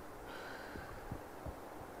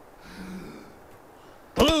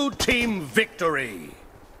 Blue team victory.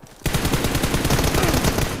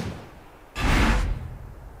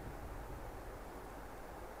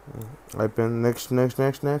 అయిపోయింది. Next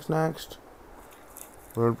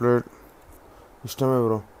well played. ఇష్టమే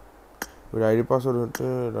bro. వీడు ID password ఉంటే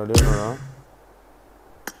ready ఉన్నాడా?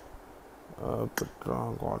 Petra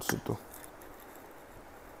God's ఇటు.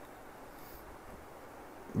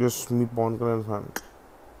 Just మీ Pawan Kalyan fan.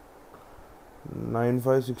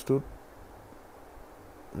 9562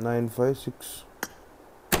 956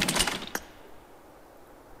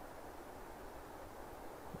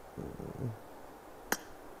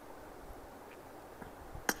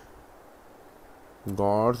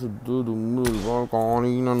 God's ఇద్దు దుమ్ము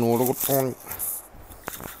కానీ నన్ను ఓడగొట్టుకోని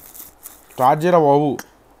start చేయరా బాబు.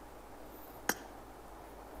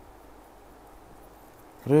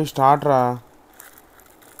 రే స్టార్ట్ రా.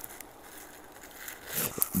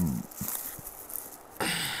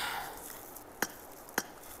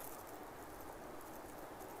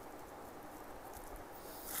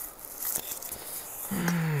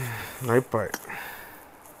 అయిపోయి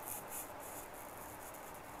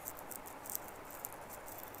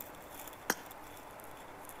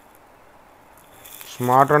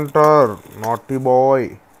Smart hunter, naughty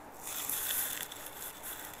boy.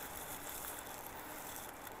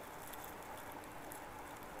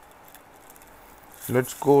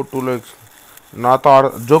 Let's go to like నాతో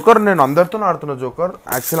జోకర్ నేను అందరితో ఆడుతున్నా జోకర్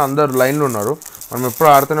యాక్చువల్ అందరు లైన్లో ఉన్నారు మనం ఎప్పుడు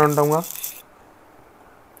ఆడుతూనే ఉంటాంగా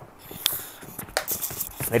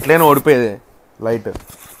ఎట్లయినా ఓడిపోయేది లైట్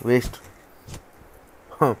వేస్ట్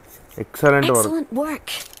ఎక్సలెంట్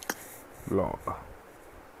వర్క్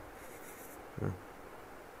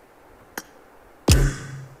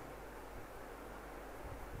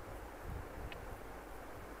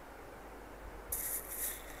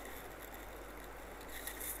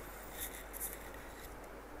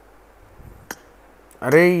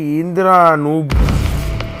అరే ఇందిరా నువ్వు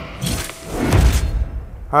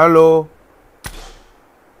హలో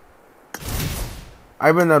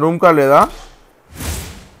అయిపోయిందా రూమ్ కాల్ లేదా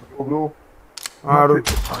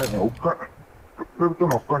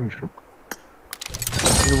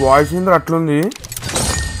వాయిస్ ఇంద్ర అట్లుంది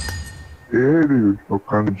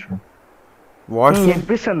వాయిస్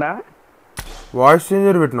వినిపిస్తుందా వాయిస్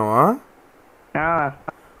చేంజర్ పెట్టినావా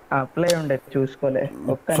అప్లై ఉండే చూసుకోలే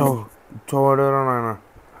చూడరా నాయన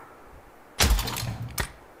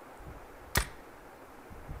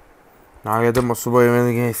నాకైతే మస్తు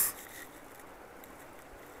భయమైంది గేస్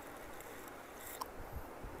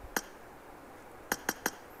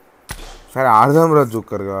సరే ఆడదాం రా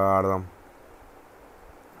జోకర్గా ఆడదాం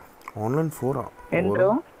ఆన్లైన్ 4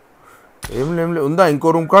 ఏం లేదు ఉందా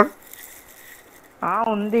ఇంకో రూమ్ కార్డ్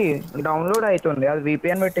ఉంది డౌన్లోడ్ అవుతుంది అది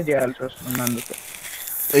విపిఎన్ పెట్టి చేయాల్సి వస్తుంది అందుకే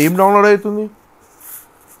ఏం డౌన్లోడ్ అవుతుంది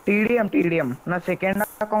టీడీఎం నా సెకండ్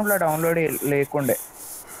అకౌంట్లో డౌన్లోడ్ లేకుండే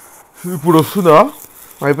ఇప్పుడు వస్తుందా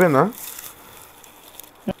అయిపోయిందా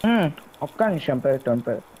ఒక్క నిమిషం పెడతాను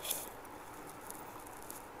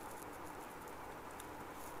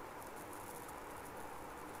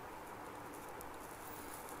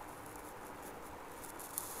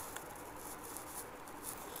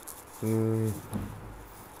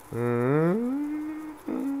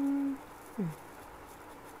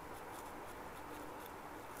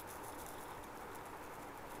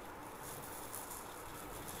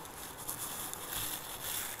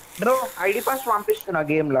bro ID pass పంపిస్తున్నా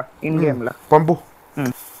game law in game లా పంపు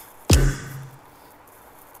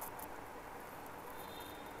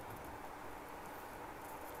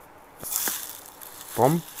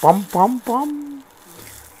పం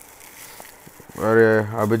అరే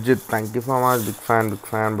Abhijit thank you so much big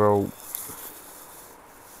fan bro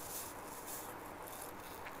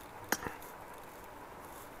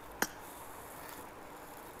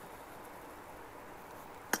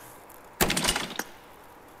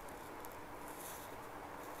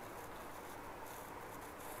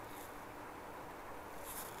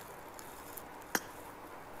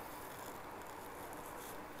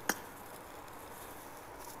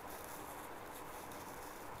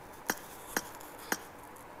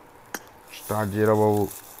start చేయరా బాబు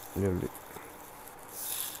జల్దీ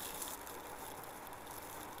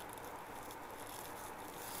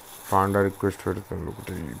పాండా రిక్వెస్ట్ పెడతాను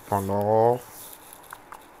ఒకటి పాండా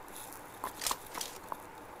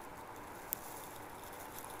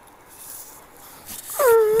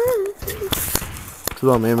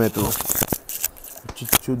చూద్దాం ఏమవుతుందో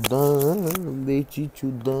చూద్దాం వేచి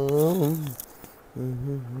చూద్దాం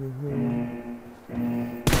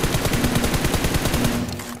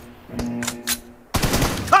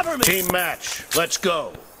Team match. Let's go.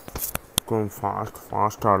 Going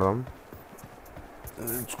fast ఆడదాం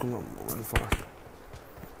నేర్చుకుందాం ఫాస్ట్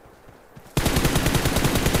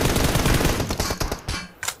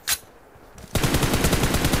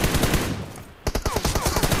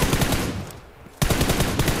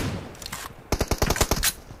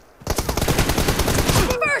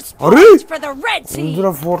అరే For the red team.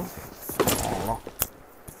 04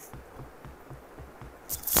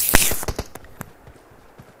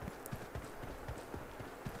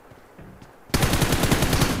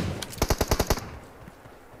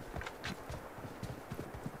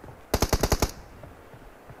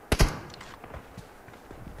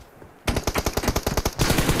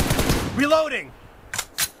 Reloading.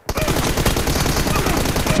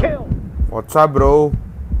 Kill. What's up, bro?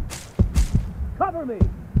 Cover me.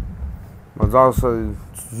 మజా వస్తుంది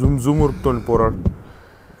జూమ్ ఉరుకుతుంది పోరాడు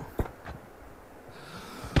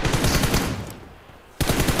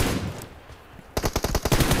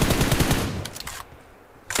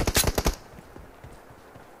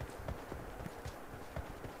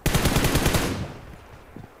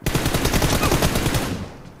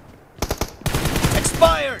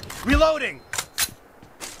Expired. Reloading.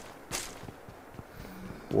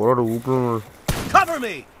 పోరాడు ఊపులో Cover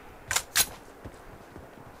me.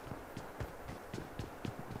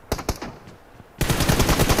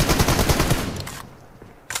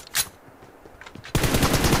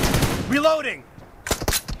 Reloading!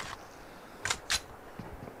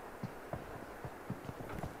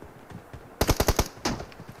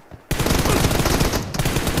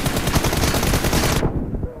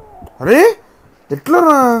 అరే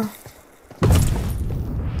ఎట్లరా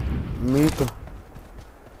మీకు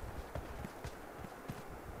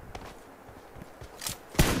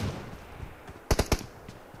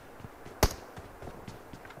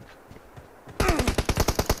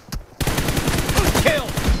Kill!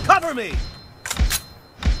 Cover me!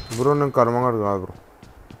 బ్రో నేను కర్మగాడు కాదు బ్రో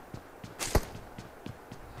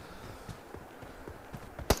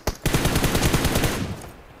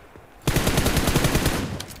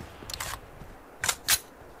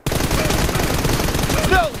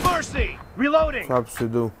No mercy! Reloading! సాబ్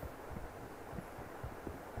Siddhu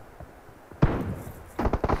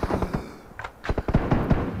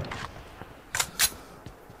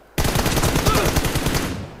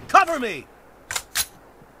Cover me!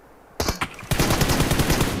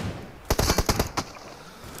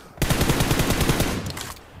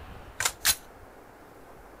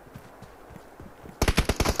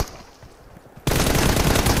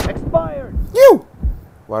 Expired!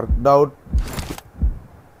 Worked out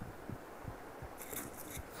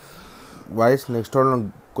voice next వాళ్ళు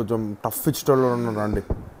కొంచెం టఫ్ ఇచ్చేటోళ్ళు ఉన్నారు రండి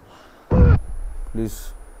please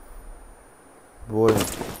boring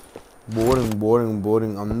boring boring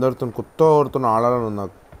boring అందరితో కొత్త ఎవరితో ఆడాలని ఉంది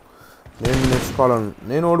నాకు నేను నేర్చుకోవాలని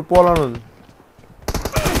నేను ఓడిపోవాలని ఉంది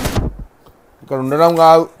ఇక్కడ ఉండడం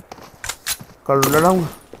కాదు ఇక్కడ ఉండడం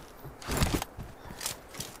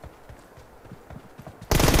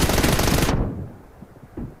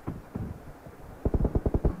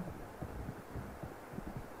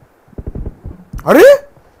అరే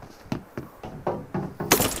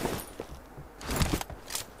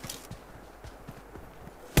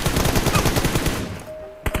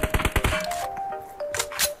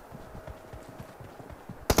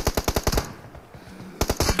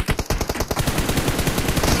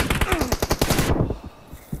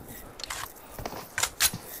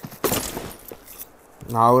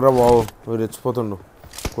నాగురా బాబు మీరు రెచ్చిపోతుండు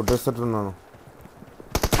కొట్టేస్తట్టున్నాను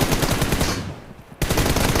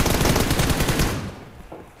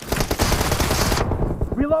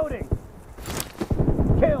Reloading!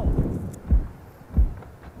 Kill!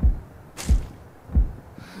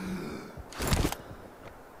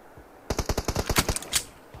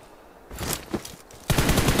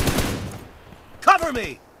 Cover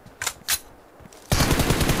me!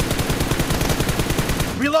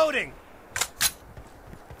 Reloading!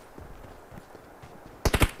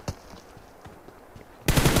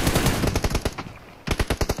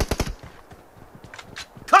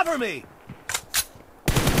 Cover me!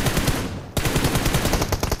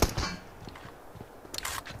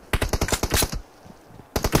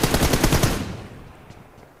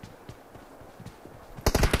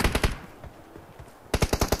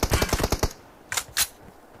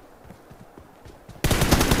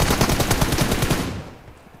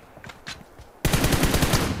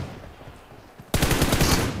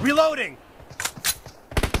 Reloading!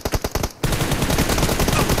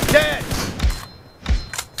 Dead!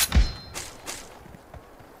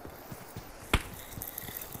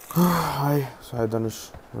 Hi Sai Dhanush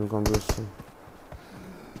welcome to stream.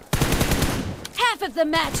 Half of the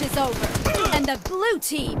match is over, and the blue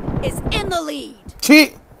team is in the lead. ఛీ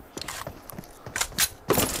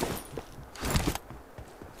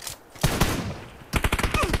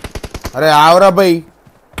అరే ఆవరా బై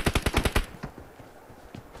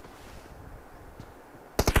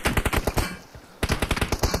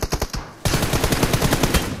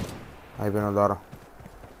అయిపోయిన ద్వారా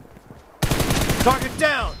Target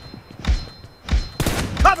down!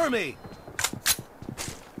 Cover me!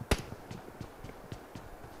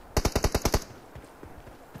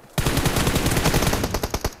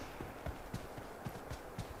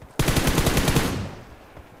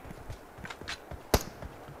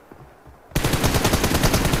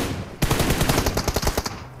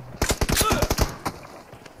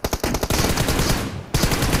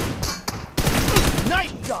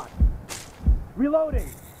 Nice shot! Reloading!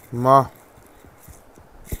 మా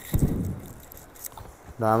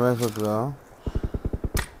damage అవుతుందా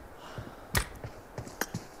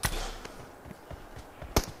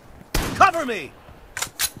Cover me!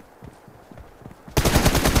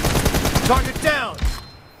 Target down!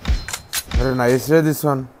 అరే nice ray this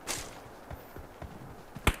one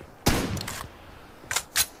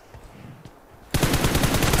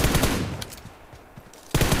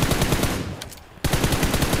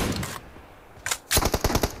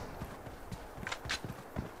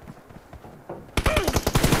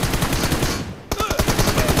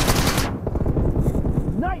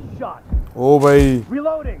Nice shot! ओ भाई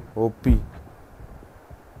Reloading. OP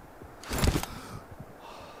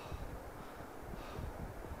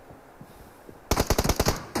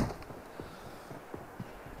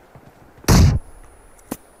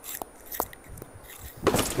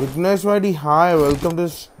Vignesh Vaidi, hi, welcome to the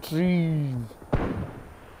stream.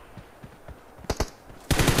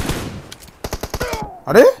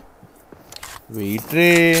 अरे wait रे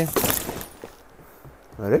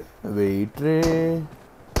अरे वेट रे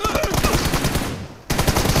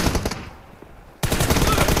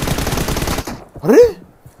अरे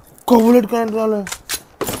कॉबुलेट करंट वाला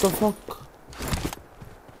what the fuck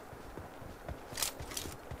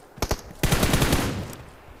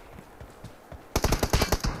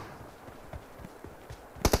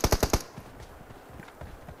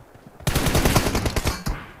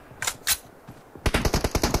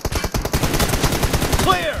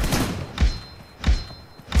Clear.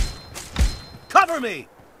 Cover me.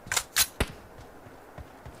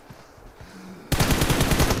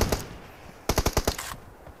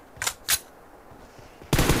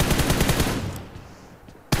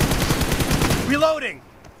 Reloading.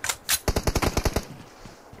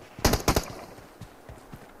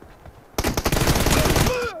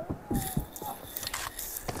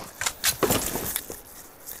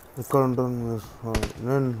 ఎక్కడ ఉంటాను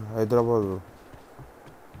నేను హైదరాబాద్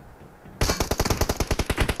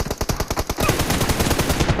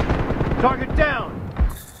Target down.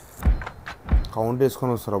 కౌంట్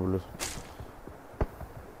వేసుకొని వస్తారు అప్పుడు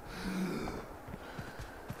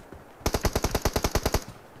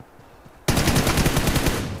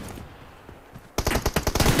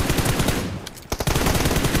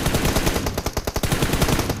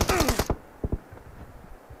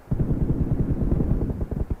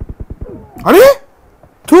అరే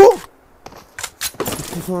తూ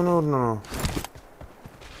ఉన్నా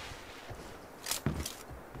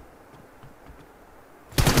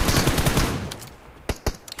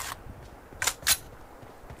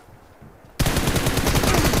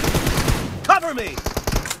Cover me.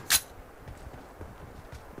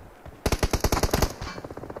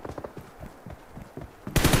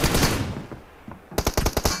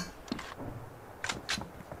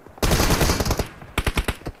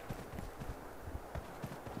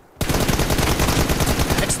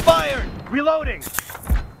 Expired. Reloading.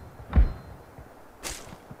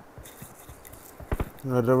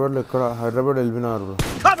 Hyderabad ఎక్కడ హైదరాబాద్ వెళ్ళినారు bro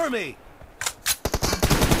Cover me.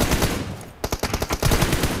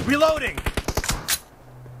 Reloading.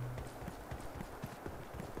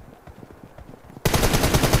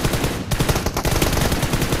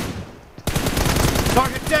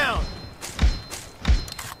 Target down.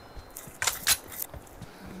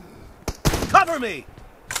 Cover me.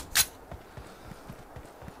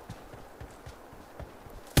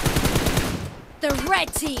 The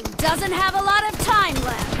red team doesn't have a lot of time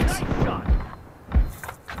left. Nice shot.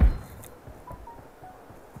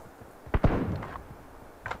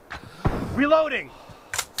 Reloading.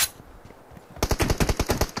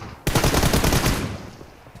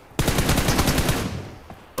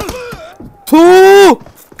 తూ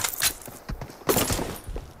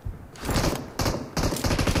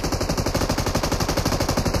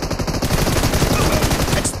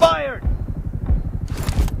Expired.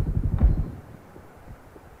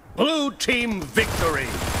 Blue team victory.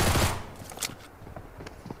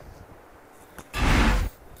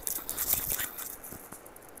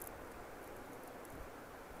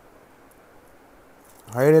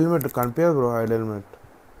 Hide helmet కనిపించదు bro hide helmet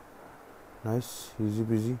nice easy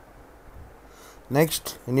busy next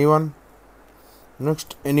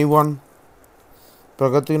anyone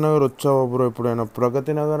Pragathi Nagar వచ్చావా bro ఎప్పుడైనా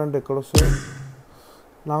ప్రగతి నగర్ అంటే ఎక్కడ వస్తుంది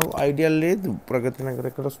నాకు idea లేదు ప్రగతి నగర్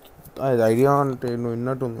ఎక్కడ వస్తుంది అది ఐడియా అంటే నువ్వు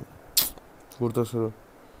విన్నట్టుంది గుర్తొస్తుంది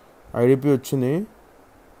ఐడిపి వచ్చింది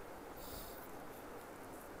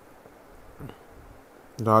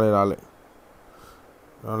రాలే రాలే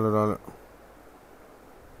రాలే రాలే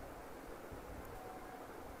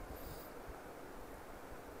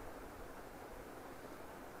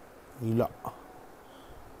ఇలా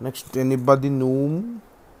నెక్స్ట్ ఎనీబడి నూమ్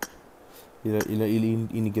ఇలా ఇలా ఇలా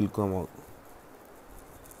ఇనికి వెళ్ళుకోమా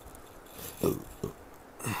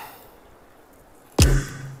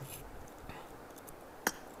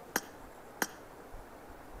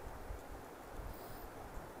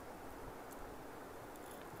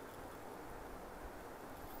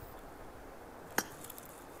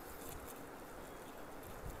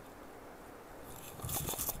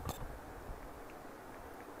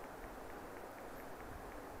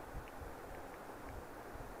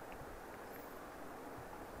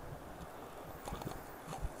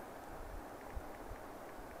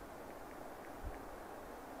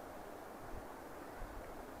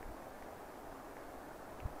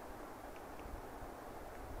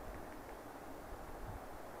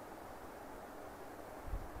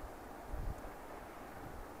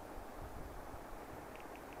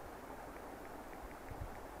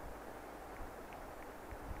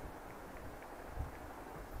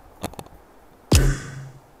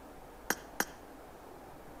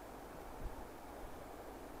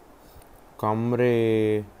కమ్రే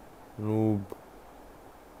నూబ్.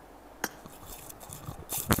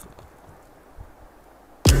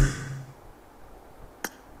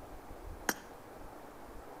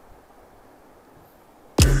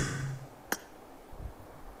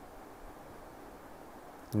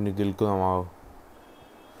 నీకు గెలుకుదాం ఆవు.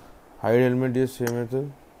 హైడ్ హెల్మెట్ చేస్తే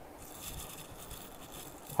ఏమవుతుంది?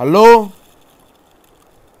 హలో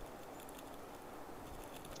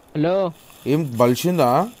హలో ఏం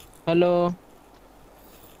బలిసిందా? హలో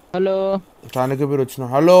హలో చాణక్య పేరు వచ్చిన.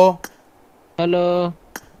 హలో హలో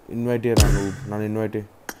ఇన్వైట్ చేయరా నువ్వు, నన్ను ఇన్వైట్.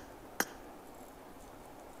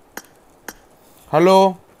 హలో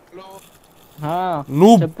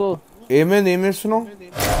నువ్వు చెప్పు. ఏమైంది? ఏం చేస్తున్నావు?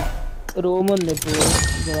 రూమ్ ఉంది ఇప్పుడు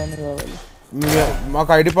జాయిన్ కావాలి. మాకు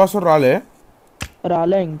ఐడి పాస్వర్డ్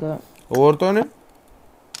రాలే ఇంకా. ఎవరితోనే?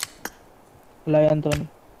 లయన్తో.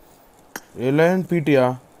 ఏ లయన్? పీటీయా?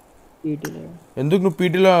 పీటీలో. ఎందుకు నువ్వు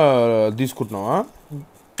పీటీలో తీసుకుంటున్నావా?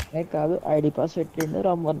 కాదు, ఐడి పాస్ పెట్టిండు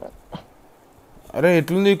రమ్మన్నా. అరే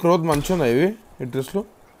ఎట్లుంది క్రోత్? మంచిగా ఉందా ఇవి ఈ డ్రెస్లు?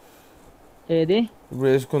 ఏది ఇప్పుడు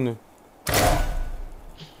వేసుకుంది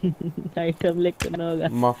ఐటమ్ లెక్క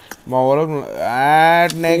మా వాళ్ళకు.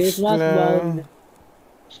 నెక్స్ట్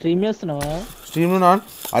స్ట్రీమ్ చేస్తున్నావా? స్ట్రీమ్ నా?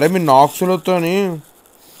 అరే మీ నాక్సులతో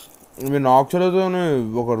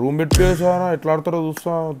ఒక రూమ్ పెట్టేసారా? ఎట్లా ఆడతారో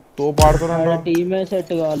చూస్తా. తోపు ఆడతారంట. టీమే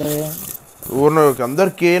సెట్ కావాలి.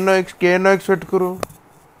 అందరు కేఎన్ఓఎక్స్ పెట్టుకురు.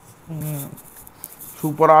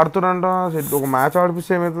 సూపర్ ఆడుతారంట. సెట్ ఒక మ్యాచ్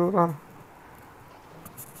ఆడిపిస్తే ఏమవుతుందా?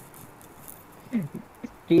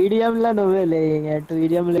 టీడీఎంలో నువ్వే లే,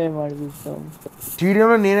 టీడీఎంలో ఏం ఆడిపిస్తావు?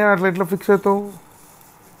 టీడీఎంలో నేనే అట్లా ఎట్లా ఫిక్స్ అవుతావు?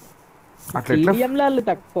 అట్లా ఎట్లా? టీడీఎంలో వాళ్ళు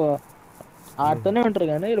తక్కువ ఆడుతూనే ఉంటారు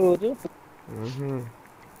కానీ రోజు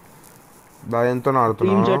దాయంతో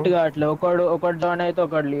ఆడుతున్నా. టీమ్ సెట్ కావట్లే. ఒకడు జాయిన్ అయితే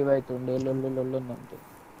ఒకడు లీవ్ అవుతుండే. అంతే.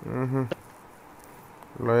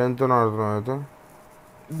 లయంతో ఆడుతున్నావు అయితే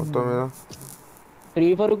మొత్తం మీద.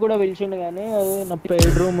 3-4 కూడా పిలిచిండు కానీ అది నా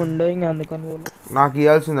పెయిడ్ రూమ్ ఉండే, ఇంకా అందుకని నాకు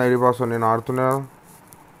ఇవ్వాల్సింది ఐడి పాస్వర్డ్. నేను ఆడుతున్నా.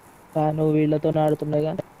 నువ్వు వీళ్ళతో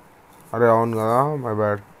ఆడుతుండగా. అరే అవును కదా, మై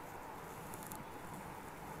బ్యాడ్.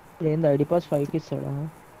 ఏంది ఐడి పాస్ 5కి ఇస్తాడా?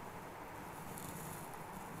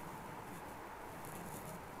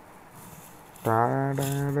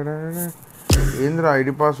 ఏంద్రా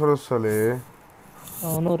ఐడి పాస్వర్డ్ వస్తలే?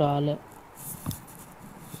 అవును రాలే.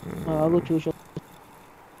 చూసా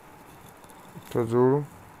చూడు.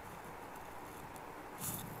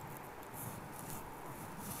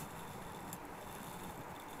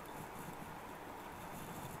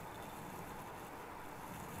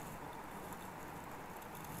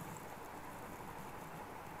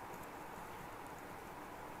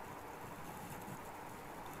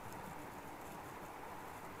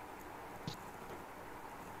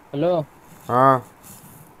 హలో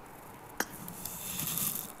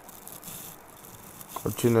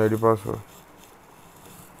వచ్చింది ఐడి పాస్వర్డ్.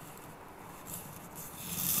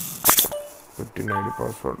 పెట్టిన ఐడి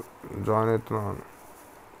పాస్వర్డ్ జాయిన్ అవుతున్నాను.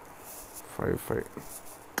 55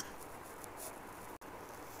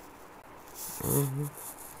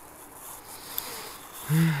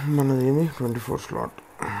 మనదేమి 24 స్లాట్.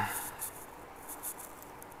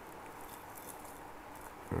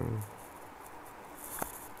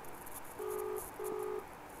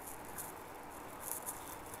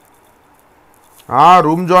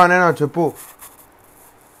 రూమ్ జాయిన్ అయినా చెప్పు.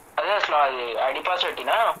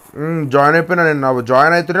 జాయిన్ అయిపోయినా నేను.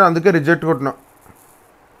 జాయిన్ అవుతున్నా, అందుకే రిజెక్ట్ కొట్టినా.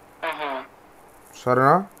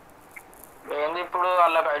 సరేనా?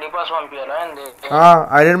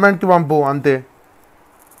 ఐరన్మ్యాన్కి పంపు అంతే.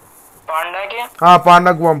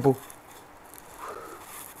 పాండాకి పంపు.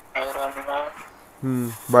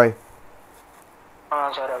 బాయ్.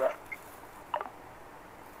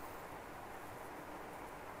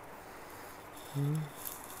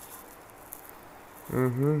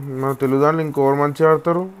 మన తెలుగు దాంట్లో ఇంకెవరు మంచిగా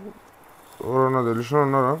ఆడతారు? ఎవరన్నా తెలిసిన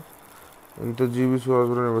ఉన్నారా? ఎంత జీబీ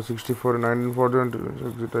సుహాస్ 64 1940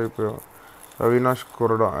 ఎగ్జిట్ అయిపోయా. అవినాష్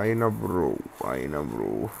కొరడా అయినా బ్రో. అయినా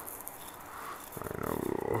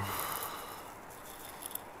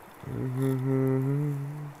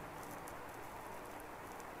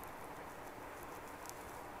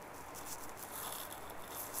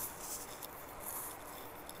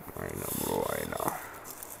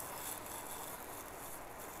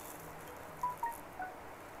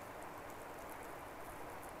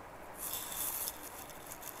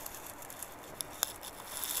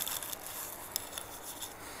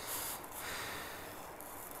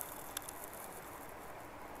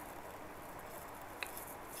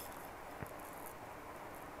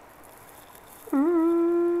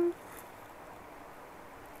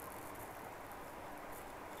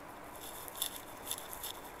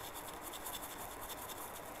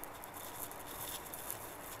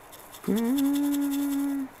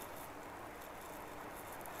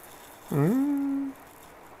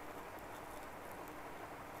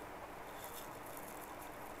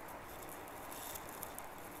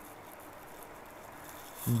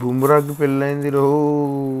బుమ్రాకి పెళ్ళైంది రో.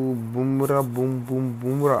 బుమ్రా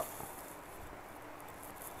బుమ్రా.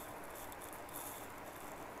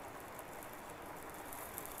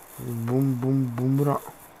 బుమ్రా.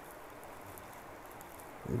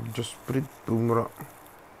 జస్ప్రీత్ బుమ్రా.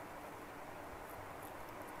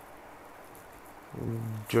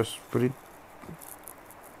 జస్ప్రీత్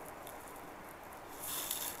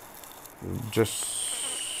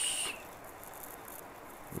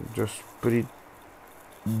జస్ప్రీత్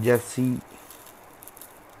జెస్సీ.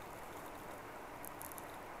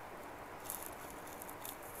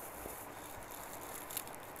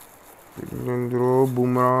 పెళ్ళైందిరో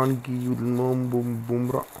బుమ్రానికి.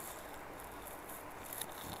 బుమ్రా.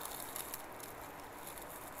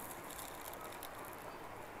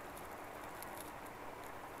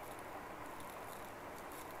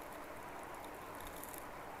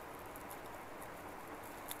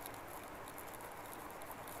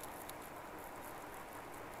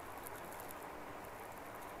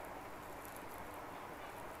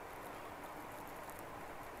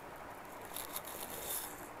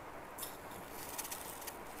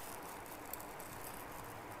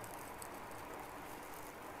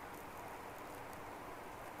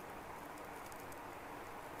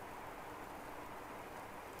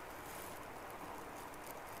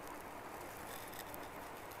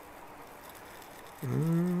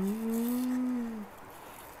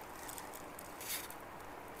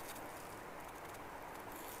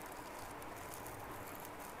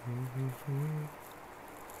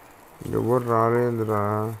 ఎవరు రాలేదురా.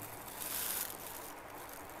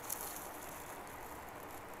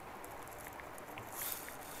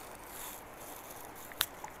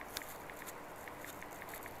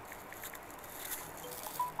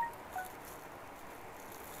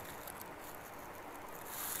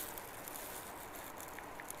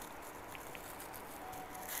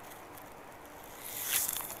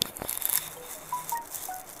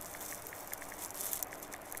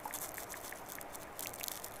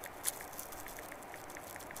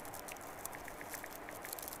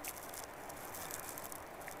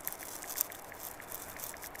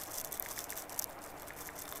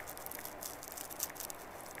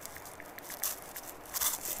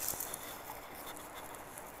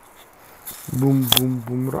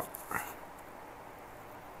 బుమ్రా.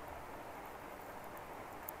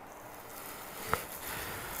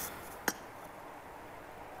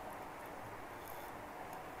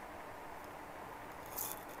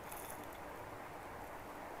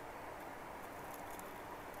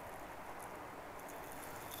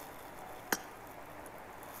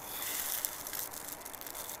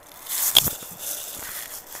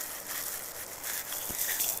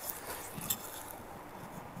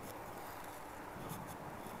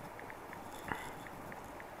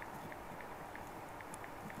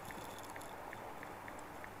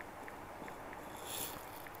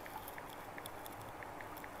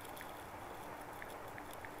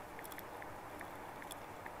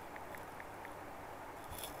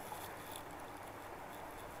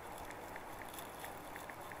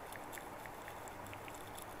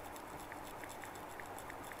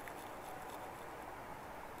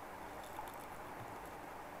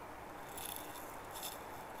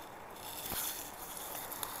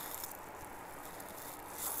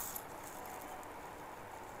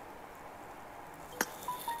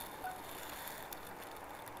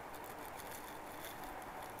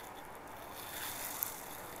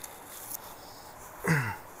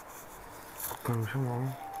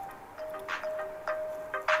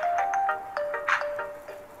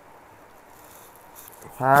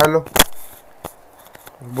 हेलो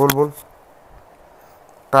बोल बोल.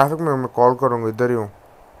 ट्रैफिक में मैं कॉल करूँगा, इधर ही हूँ.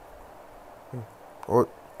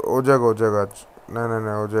 हो जाएगा आज.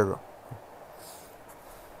 नहीं हो जाएगा.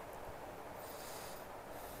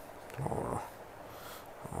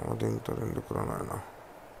 दिंतर ఎందుకురా నాయనా.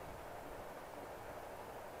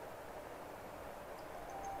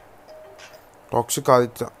 Toxic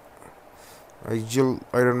Aditya, ఐజిల్,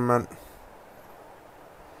 iron man.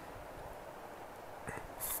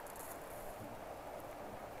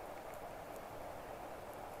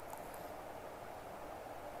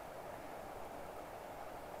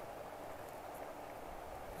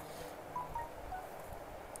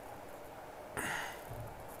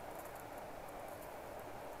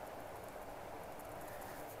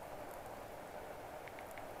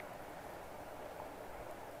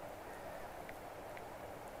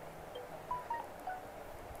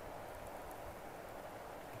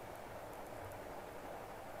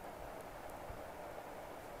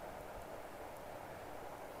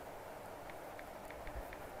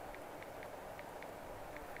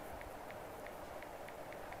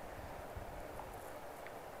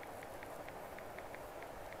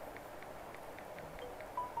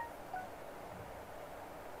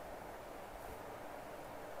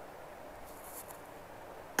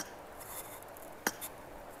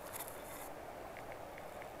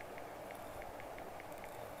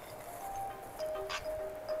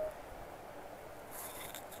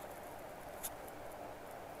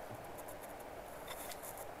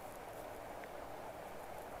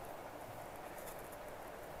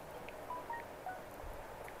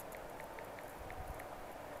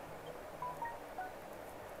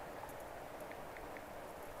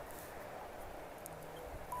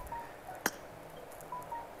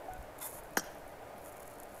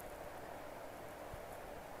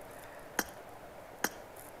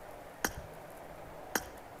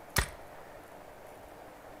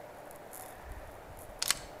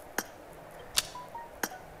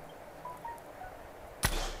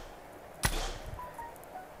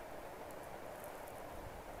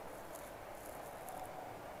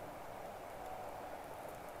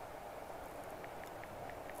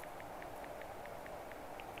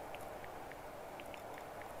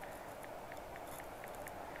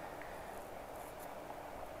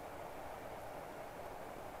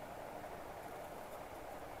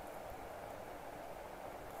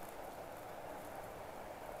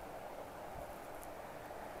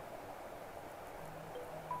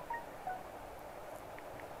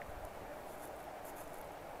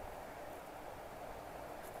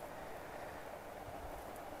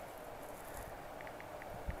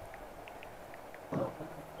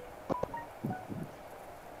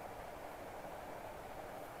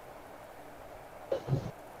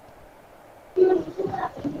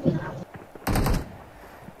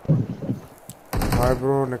 Hi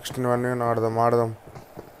bro next ఇవన్నీ ఆడదాం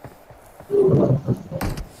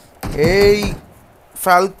ఏయ్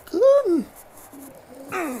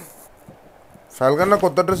ఫాల్కన్ నా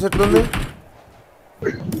కొత్త డ్రెస్ ఎట్లుంది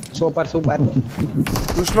సూపర్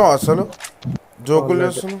చూసినావు అసలు జోకులు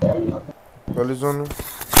చేస్తున్నావు కలిజోను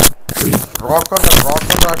రాక్ అని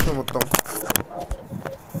రాసిన మొత్తం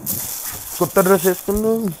కొత్త డ్రెస్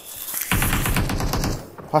వేసుకున్నా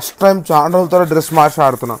ఫస్ట్ టైం చాలా రోజుల డ్రెస్ మార్చి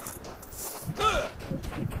ఆడుతున్నా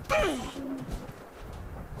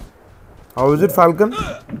హౌ ఇస్ ఇట్ ఫాల్కన్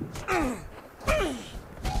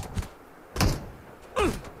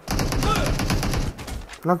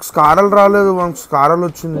నాకు స్కారల్ రాలేదు మనకు స్కారల్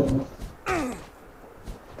వచ్చింది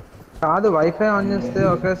కాదు వైఫై ఆన్ చేస్తే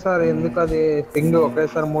ఒకేసారి ఎందుకు అది పింగ్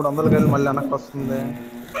ఒకేసారి 300కి వెళ్ళి మళ్ళీ వెనక్కి వస్తుంది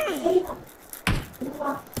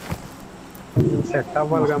సెట్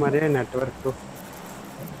అవ్వాలిగా మరి నెట్వర్క్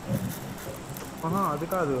అది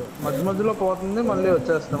కాదు మధ్యలో పోతుంది మళ్ళీ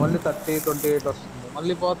వచ్చేస్తుంది మళ్ళీ 30-28 వస్తుంది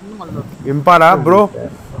మళ్ళీ పోతుంది మళ్ళీ వస్తుంది ఇంపారా బ్రో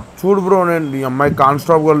చూడు బ్రో నేను ఈ అమ్మాయి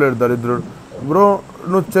కాన్స్టాప్ కూడా లేడు దరిద్రుడు బ్రో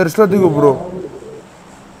నువ్వు చర్చ్లో దిగు బ్రో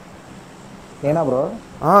నేనా బ్రో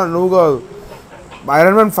నువ్వు కాదు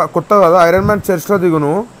ఐరన్ మ్యాన్ కొత్త కదా ఐరన్ మ్యాన్ చర్చ్లో దిగు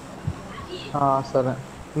నువ్వు సరే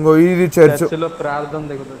ఇంకో ఇది చర్చిలో ప్రార్థన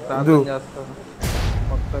చేస్తాను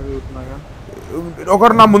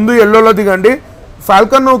ఒకరు నా ముందు ఎల్లోలో దిగండి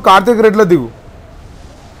ఫాల్కన్ నువ్వు కార్తిక్ రెడ్లో దిగు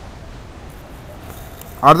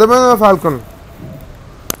అర్థమైందా ఫాల్కన్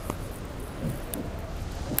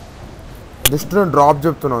జస్ట్ నేను డ్రాప్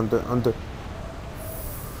చెప్తున్నా అంతే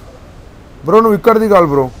బ్రో నువ్వు ఇక్కడ దిగాలి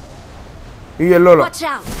బ్రో ఈ ఎల్లోలో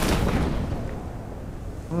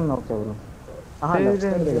ఓకే బ్రో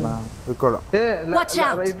ఇక్కడ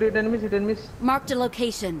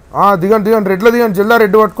దిగండి రెడ్లో దిగండి జిల్లా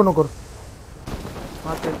రెడ్ పట్టుకుని ఒకరు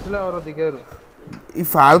ఎవరో దిగారు ఈ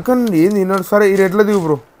ఫాల్కన్ ఏంది తిన్నాడు సరే ఈ రెడ్లో దిగు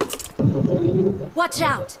బ్రో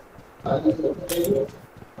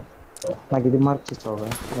నాకు ఇది మార్క్స్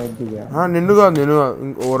ఇచ్చావు నిన్ను కాదు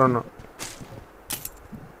ఎవరన్నా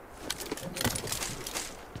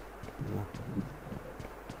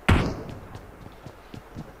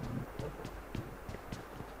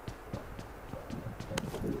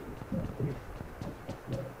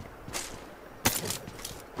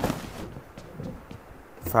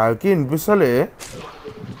ఫాల్కి వినిపిస్తలే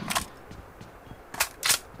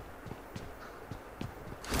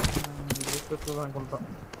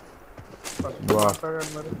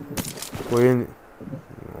పోయింది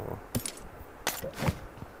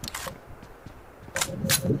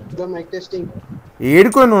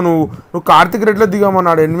ఏడుకో నువ్వు కార్తిక్ రెడ్లో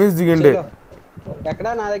దిగామన్నాడు ఎనిమిది దిగండి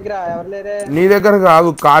నీ దగ్గర కాదు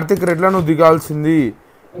కార్తిక్ రెడ్లో నువ్వు దిగాల్సింది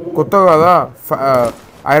కొత్త కదా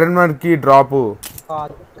ఐరన్ మ్యాన్ కి డ్రాప్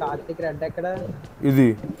ఇది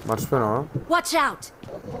మర్చిపోయినా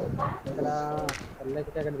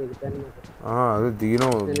అదే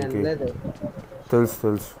దిగినావు తెలుసు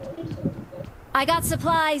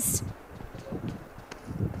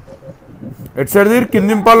ఎట్ సైడ్ దిగి కింద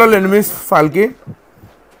ఇంపాలో ఎనిమిస్ ఫాల్కి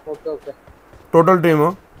టోటల్ టీము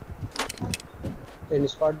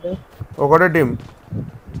ఒకటే టీం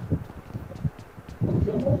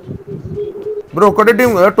బ్రో ఒకటే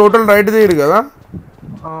టీం కదా టోటల్ రైట్ దిగిరు కదా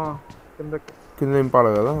కింద ఇంపాలి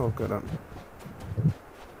కదా ఓకే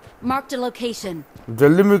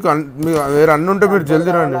జల్దీ మీకు వేరే అన్ని ఉంటే మీరు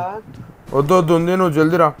జల్దీ రండి వద్దు ఉంది నువ్వు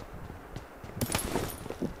జల్దీ రా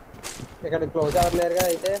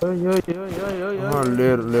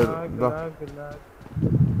లేరు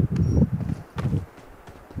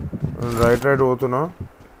రైట్ పోతున్నా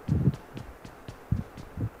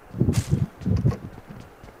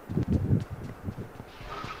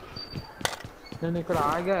నేను ఇక్కడ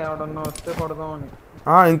ఆగా ఎవడన్నా వస్తే కొడదామని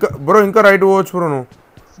ఇంకా బ్రో ఇంకా రైట్ పోవచ్చు బ్రో నువ్వు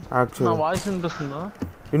యాక్చువల్లీ వాయిస్ వినిపిస్తుందా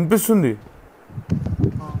వినిపిస్తుంది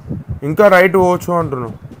ఇంకా రైట్ పోవచ్చు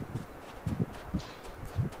అంటున్నావు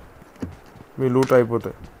మీ లూట్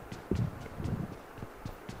అయిపోతాయి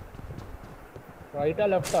రైటా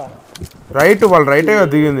లెఫ్టా రైట్ వాళ్ళు రైటే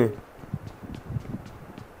కదా దిగింది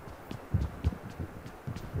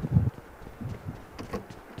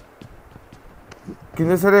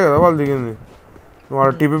కింద సరే కదా వాళ్ళు దిగింది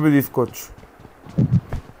వాళ్ళ టీపీపీ తీసుకోవచ్చు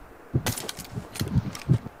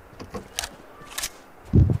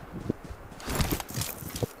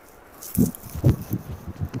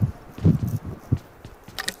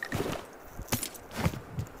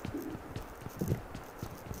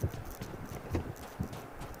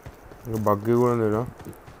బగ్గి కూడా ఉందిరా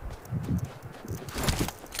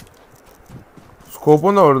స్కోప్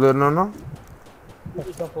ఉందా ఒకటి దగ్గర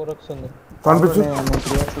కనిపించు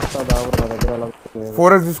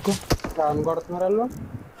 4x తీసుకో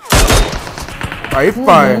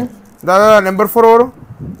అయిపోయి దాదా నెంబర్ 4 ఎవరు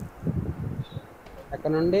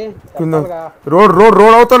ఎక్కడ నుండి కింద చెప్పాలిగా.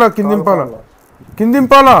 రోడ్ అవుతా కింద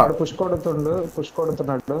దింపాలా పుష్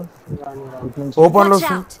కొడుతున్నాడు ఓపెన్ లో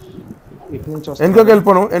ఇటు నుంచి వెనకకి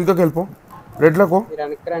వెళ్ళిపో రెడ్లకు మీరు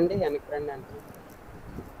వెనక్కి రండి అంటే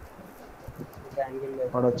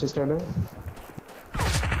వాడు వచ్చేసాడు.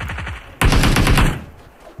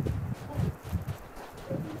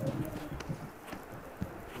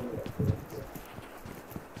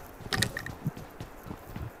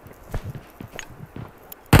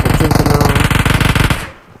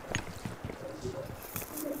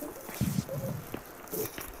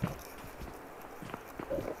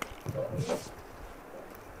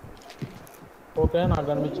 ఓకే నాకు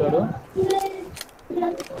కనిపించాడు.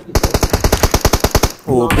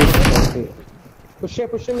 పుష్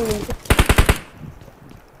మీ ముందుకి.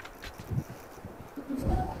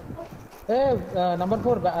 నంబర్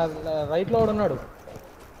 4 రైట్ లో ఉన్నాడు.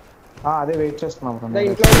 అదే వెయిట్ చేస్తున్నాం.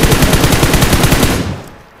 ఇంట్లో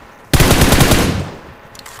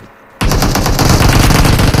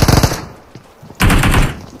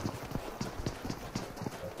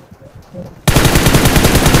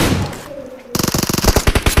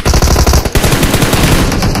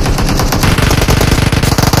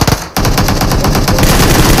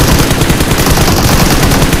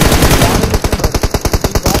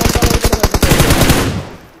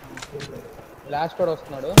లాస్ట్ వాడు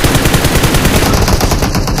వస్తున్నాడు.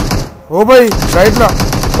 ఓ భాయ్ రైట్ లా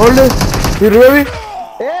హోల్డ్ ఇరవై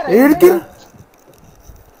ఏడికి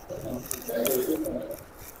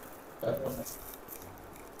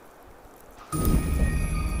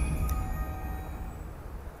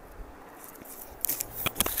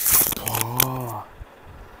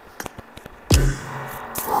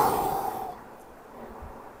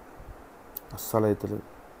అస్సలు అవుతలేదు.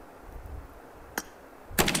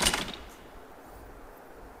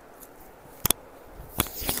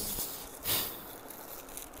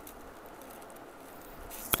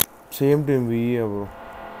 సేమ్ టీమ్ వి బ్రో.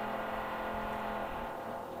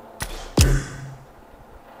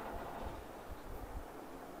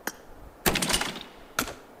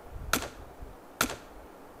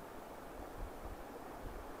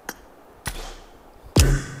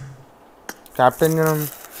 కెప్టెన్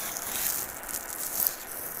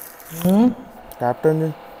కెప్టెన్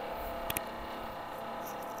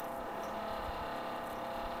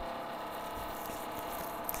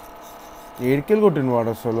ఏడికెళ్ళి కొట్టిండు వాడు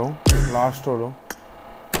అసలు లాస్ట్ వాడు.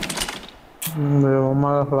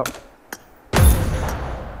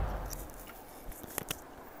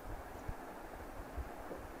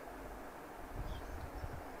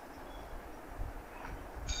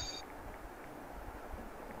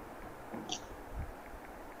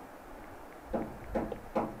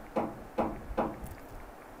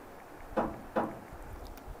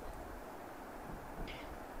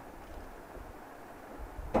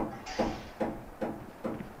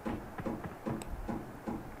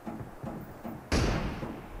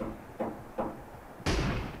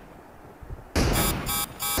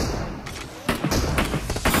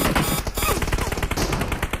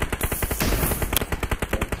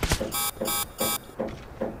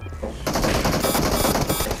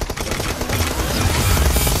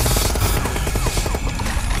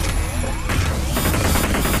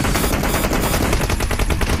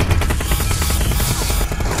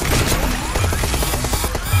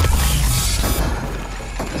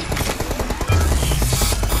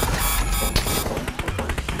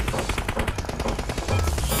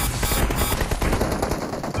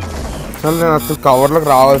 అసలు నేను అసలు కవర్లోకి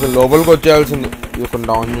రావాల్సింది, లోపలికి వచ్చేయాల్సింది. ఇది ఒక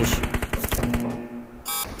డౌన్ చేసి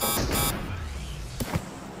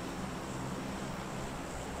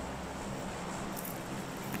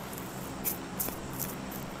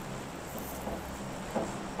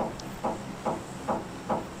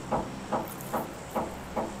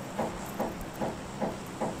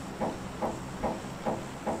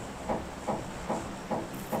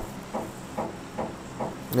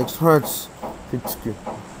నెక్స్ట్ మ్యాచ్ 6కి.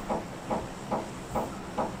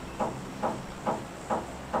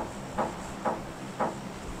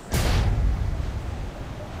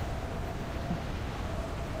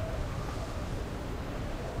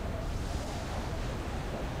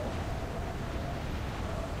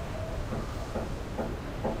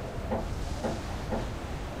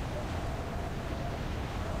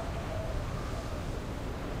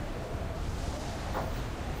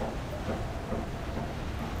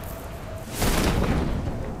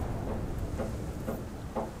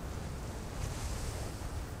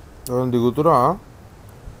 దిగుతురా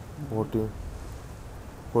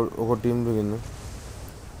ఒక టీం దిగింది.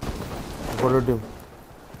 ఒకటో టీం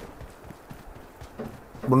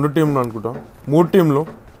 2 టీంలు అనుకుంటా 3 టీంలు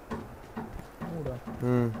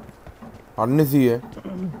అన్ని సీఏ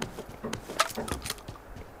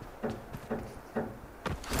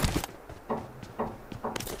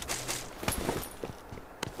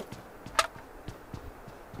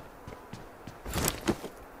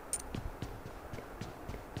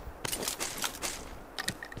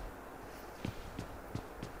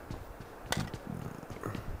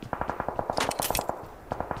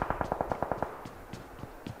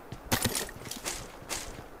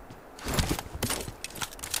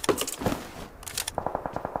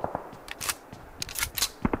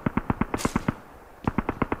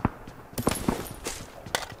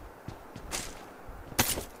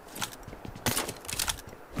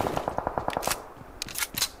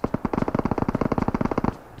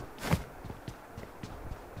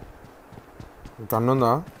కన్నుందా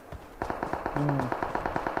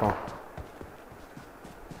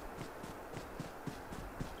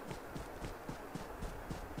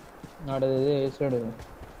వేసాడు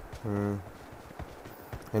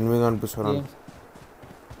 8 కనిపిస్తారా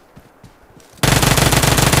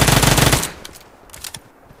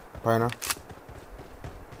పైన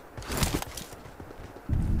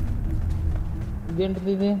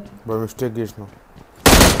ఇదేంటిది ఇది బై మిస్టేక్ చేసిన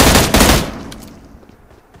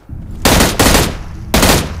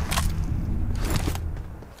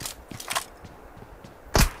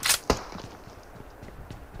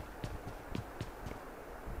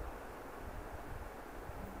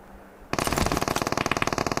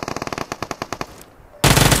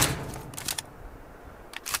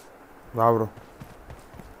రా బ్రో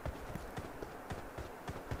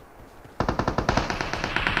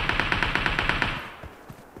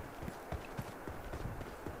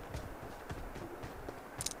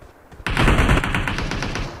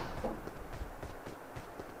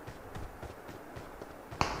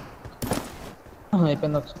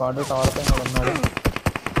అయిపోయింది ఒక స్క్వాడ్ టవర్ పైన ఉన్నాడు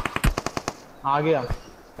ఆగియా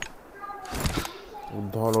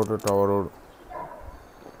ఉద్దాలోడు టవర్ రోడ్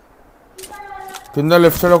కింద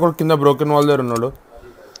లెఫ్ట్ సైడ్ ఒకడు కింద బ్రోకెన్ వాల్ దగ్గర ఉన్నాడు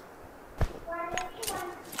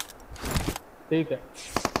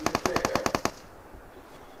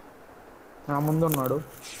నా ముందు ఉన్నాడు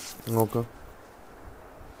ఓకే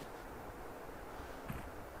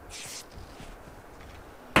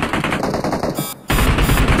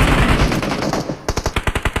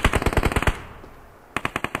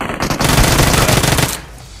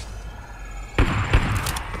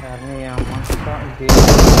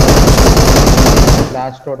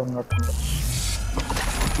లాస్ట్ రోడ్ ఉన్నట్టు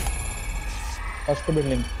ఫస్ట్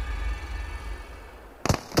బిల్డింగ్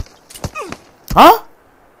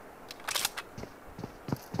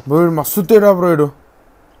బ్రో మస్తు తేడా బ్రో ఇడు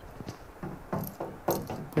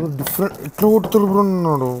డిఫరెంట్ ఎట్లా కొట్టుతాడు బ్రో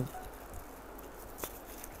ఉన్నాడు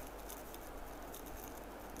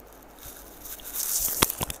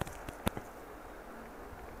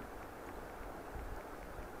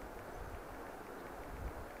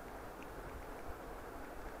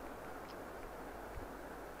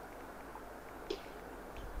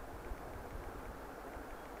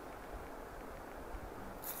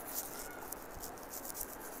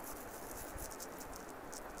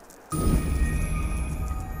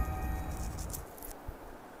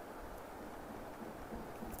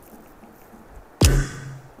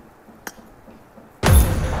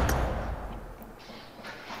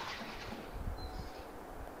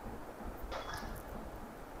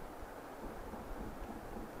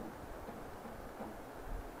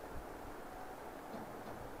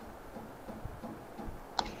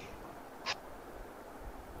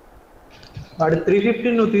వాడు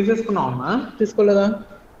 350 నువ్వు తీసేసుకున్నావు అన్నా తీసుకోలేదా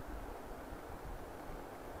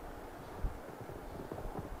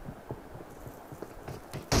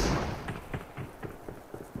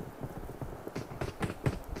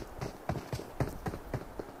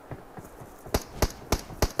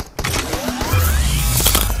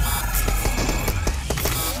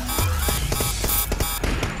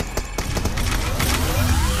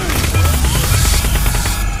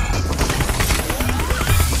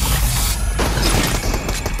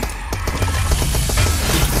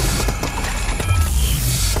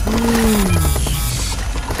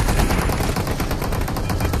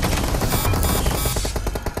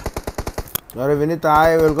अरे Vineet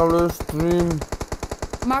hi welcome to stream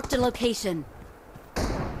Marked a location.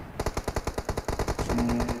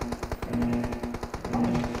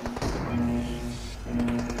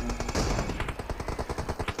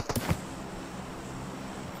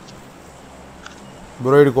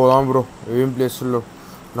 Bro ఇడికి పోదాం బ్రో ఏం ప్లేస్లో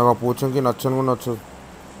నాకు ఆ పోచంకి నచ్చను కూడా నచ్చదు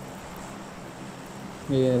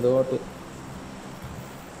ఏదో ఒకటి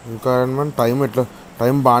ఇంకా టైం ఎట్లా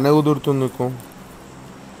టైం బాగానే కుదురుతుంది నీకు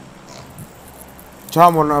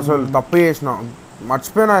మొన్న అసలు తప్పు చేసిన,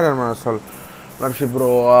 మర్చిపోయినా కానీ అసలు నర్సి బ్రో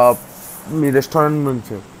మీ రెస్టారెంట్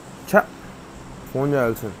నుంచి ఫోన్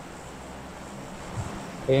చేయాల్సింది.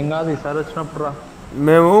 ఏం కాదు, ఈసారి వచ్చినప్పుడు రా.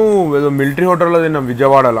 మేము ఏదో మిలిటరీ హోటల్లో తిన్నాం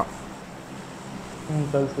విజయవాడలో.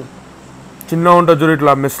 తెలుసు, చిన్న ఉంటుంది చూడు,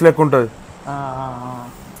 ఇట్లా మెస్ లెక్క ఉంటుంది,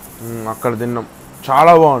 అక్కడ తిన్నాం,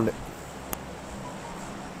 చాలా బాగుంది.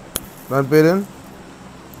 దాని పేరేం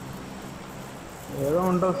ఏదో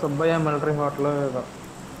ఉంటుంది, సుబ్బయ్య మిలిటరీ హోటల్ ఏదో,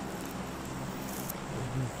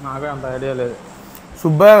 నాకే అంత ఐడియా లేదు.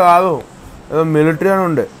 సుబ్బయ్య కాదు, ఏదో మిలిటరీ అని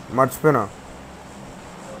ఉండే, మర్చిపోయినా.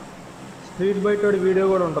 స్ట్రీట్ బయట వీడియో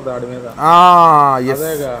కూడా ఉంటుంది ఆడి మీద.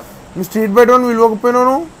 అదేగా, మీ స్ట్రీట్ బయట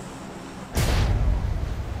విలువకపోయినాను.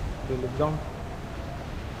 పిలుద్దాం.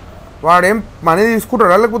 వాడేం మనీ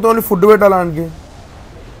తీసుకుంటాడా లేకపోతే ఓన్లీ ఫుడ్ పెట్టాలానికి?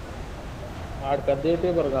 వాడు పెద్ద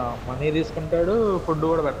యూట్యూబర్గా మనీ తీసుకుంటాడు, ఫుడ్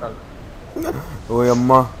కూడా పెట్టాలి. ఓ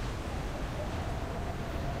అమ్మా,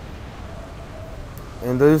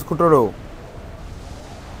 ఎంత తీసుకుంటాడు?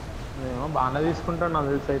 నేను బాగానే తీసుకుంటాడు నాకు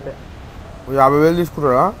తెలిసి అయితే. 50,000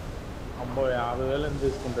 తీసుకుంటాడా? అబ్బో 50,000 ఎంత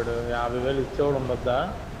తీసుకుంటాడు? 50,000 ఇచ్చేవాడు ఉండొద్దా?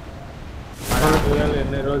 50,000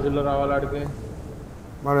 ఎన్ని రోజుల్లో రావాలి ఆడికి?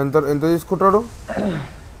 మరి ఎంత ఎంత తీసుకుంటాడు?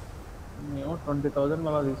 మేము 20,000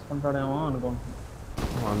 అలా తీసుకుంటాడేమో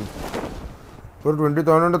అనుకుంటున్నాం.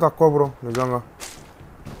 20,000 అంటే తక్కువ బ్రో నిజంగా.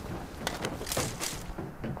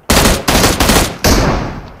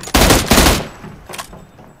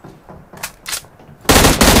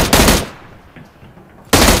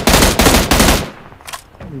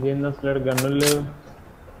 ఇంకేంది అసలు గన్నులు లేవు.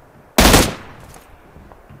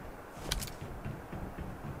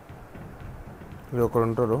 ఇది ఒకరు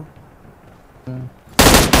ఉంటారు.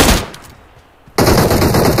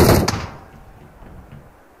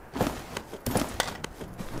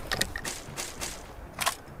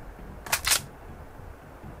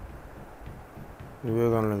 ఇవే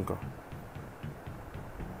గన్లు ఇంకా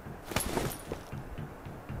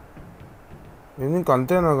ఇది ఇంక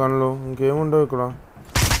అంతేనా గన్లు? ఇంకేముండవు ఇక్కడ.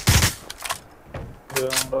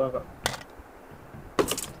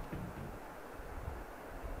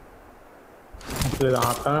 అసలు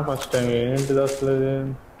ఆటనే ఫస్ట్ టైం. ఏంటిది అసలు?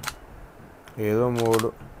 ఏదో మూడు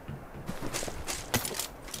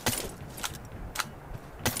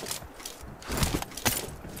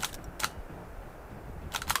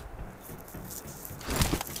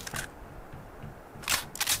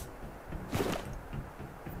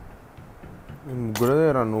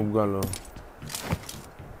ముగ్గురేరా నూబ్గాలు.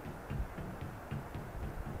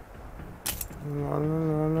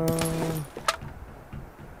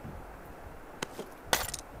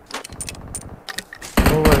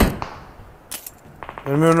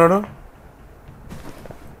 ఏమి ఉన్నాడు?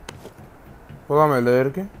 పోదాం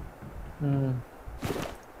దగ్గరికి.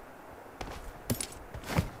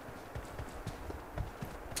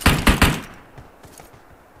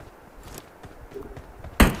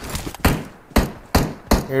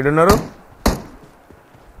 ఏడున్నారు?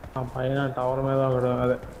 పైన టవర్ మీద ఒకడు,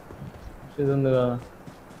 అదే ఇది ఉంది కదా,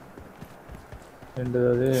 ఏంటిది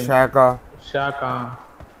అది? శాఖ.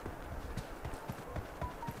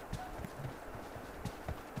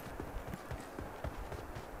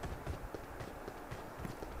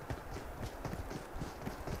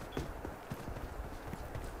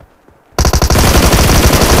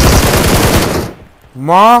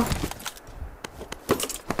 మా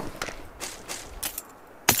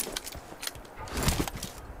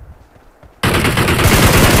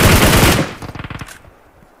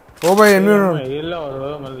ఓ బాయ్ ఎన్ని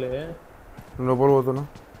మళ్ళీ లోపల పోతున్నా.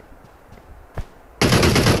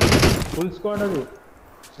 ఫుల్ స్క్వాడ్ అది.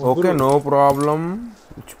 ఓకే నో ప్రాబ్లం,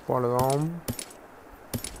 ఇచ్చి పడదాం.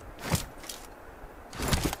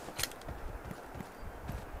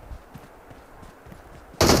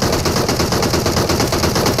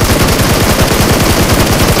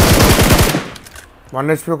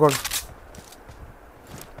 వన్ HP ఒకటి.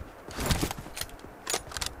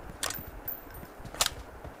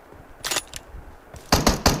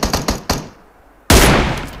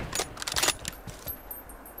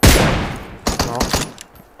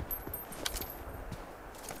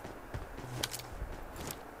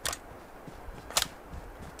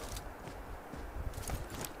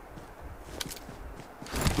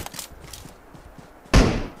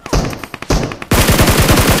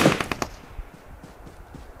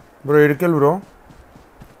 Bro ఎడికెళ్ళి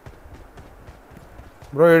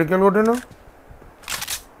bro ఎడికెళ్ళి కొట్టిను.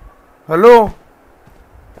 Hello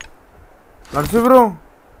నర్సి bro,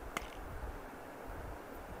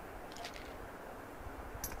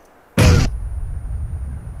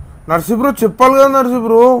 నర్సి bro చెప్పాలి కదా నర్సి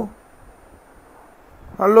బ్రో.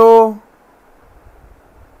 Hello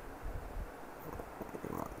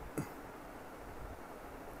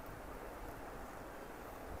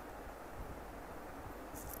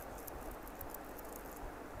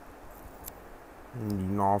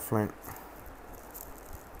offline.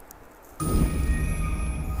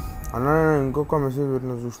 అన్న నేను ఇంకొక మెసేజ్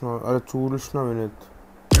పెట్టిన చూసిన, అరే చూసిన Vineet.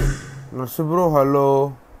 నర్సి bro hello.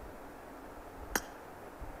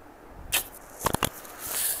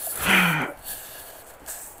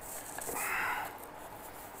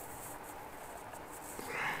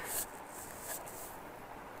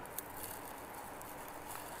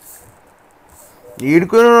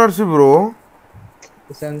 ఈడుకున్నా నర్సి bro.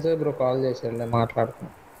 Sensor bro call చేశాడు, మాట్లాడుతున్నా.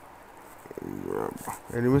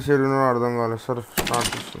 ఎనిమిది సైడ్ అర్థం కాలేదు సార్. స్టార్ట్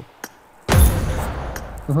చేస్తాను.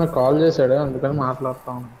 కాల్ చేశాడు అందుకని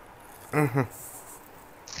మాట్లాడుతా ఉన్నా.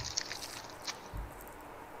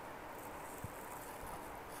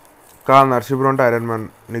 కాదు నర్సి బ్రో అంటే ఐరన్ మ్యాన్,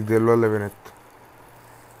 నీకు తెలియదు వినీత్.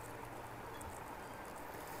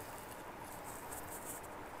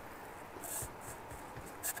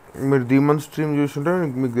 మీరు డీమన్ స్ట్రీమ్ చూస్తుంటే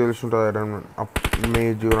మీకు తెలుస్తుంటుంది ఐరన్ మ్యాన్ మే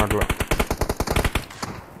జూన్ అట్లా.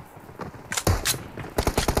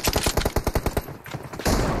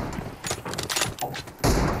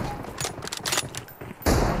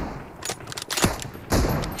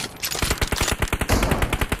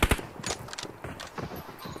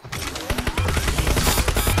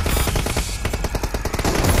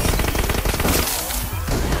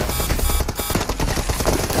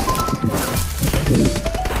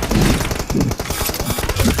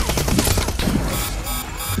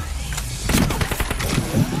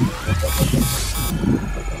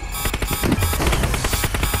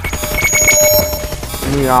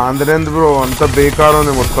 ఆంధ్రేంద్ర బ్రో అంత బేకార్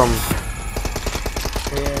ఉంది మొత్తం.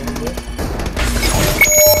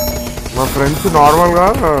 మా ఫ్రెండ్స్ నార్మల్గా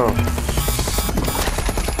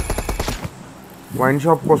వైన్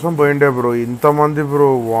షాప్ కోసం పోయిండే బ్రో. ఇంతమంది బ్రో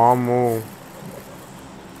వాము.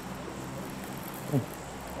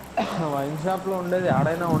 వైన్ షాప్ లో ఉండేది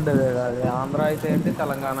ఆడైనా ఉండేది, అది ఆంధ్ర అయితే ఏంటి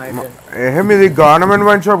తెలంగాణ అయితే. ఏహే మీది గవర్నమెంట్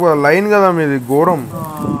వైన్ షాప్ కదా, లైన్ కదా మీది, ఘోరం.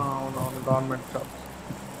 అవునవును గవర్నమెంట్ షాప్.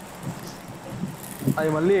 అది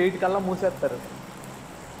మళ్ళీ 8 కల్లా మూసేస్తారు.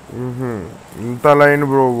 ఇంత లైన్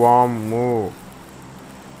బ్రో వాము.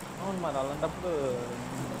 అవును మరి అలాంటప్పుడు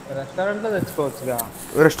రెస్టారెంట్లో తెచ్చుకోవచ్చుగా.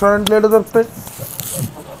 రెస్టారెంట్లో ఏదో దొరుకుతాయి.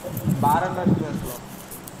 బార్ అండ్ రెస్టారెంట్లో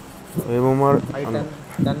ఏమో మరి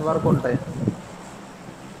 10 వరకు ఉంటాయి.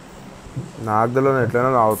 నాకు తెలియదు,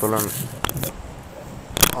 ఎట్లయినా తాగుతాను.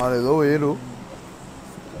 అదేదో వేరు.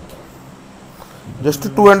 జస్ట్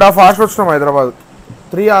 2.5 hours వచ్చినాం హైదరాబాద్.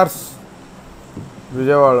 3 hours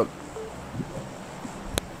విజయవాడ.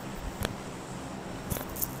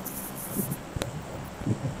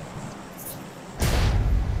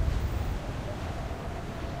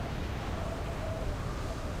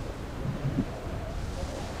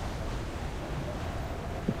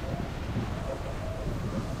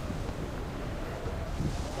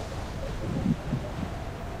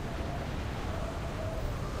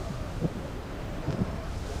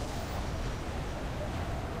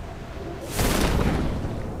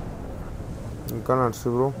 ఇంకా నర్సి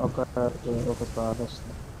బ్రో ఒక కార్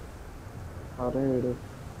వస్తుంది. అరే వీడు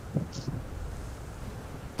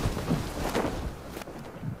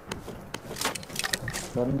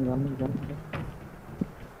గన్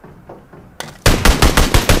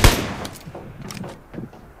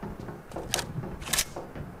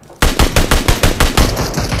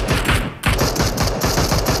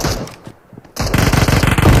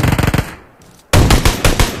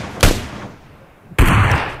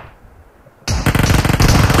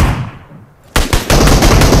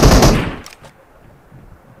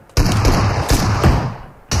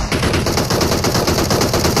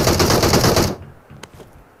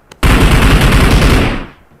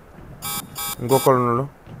ఇంకొకడు ఉన్నాడు.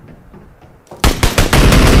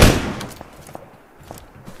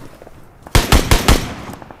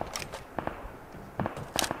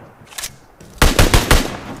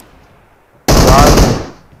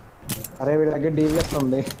 అరే వీడి దగ్గర డీవీఎస్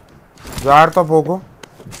ఉంది, జాగ్రత్త పోకు.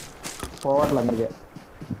 పోవట్లే అందుకే.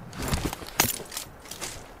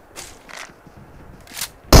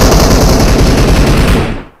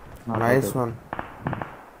 Nice one,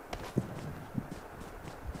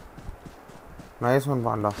 nice one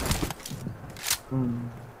panda.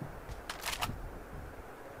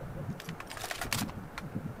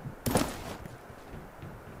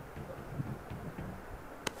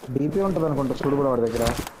 DP ఉంటుంది అనుకుంటా చూడు కూడా వాడి దగ్గర.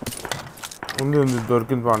 ఉంది ఉంది,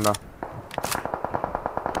 దొరికింది పాండా.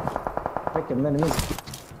 కింద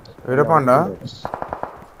వేరే పాండా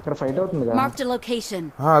ఇక్కడ ఫైట్ అవుతుంది కదా. Marked a location.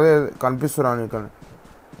 అదే కనిపిస్తురా నీకు?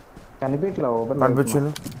 కనిపించలే, ఓపెన్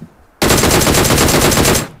కనిపించింది.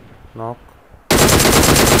 నాక్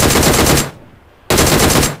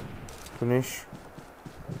ఫినిష్.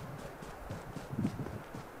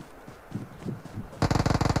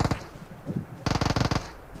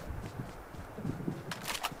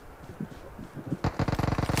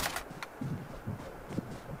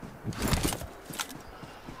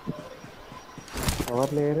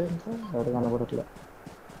 ఎవరు లేరు ఇంకా ఎవరు కనబడట్లే.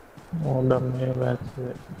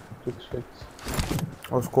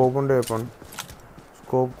 స్కోప్ ఉంటే చెప్పండి.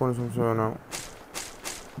 స్కోప్ కొంచెం సేనా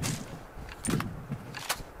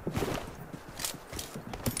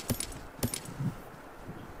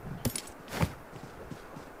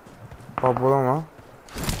పోదామా?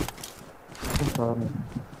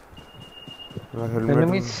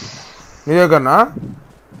 హెల్మెట్ నీ దగ్గరనా?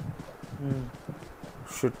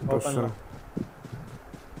 షిట్ వస్తుంది.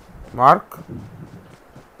 Mark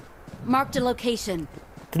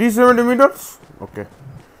 370 meters. Okay,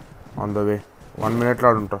 on the way. 1 minute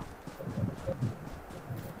లాడు ఉంటా.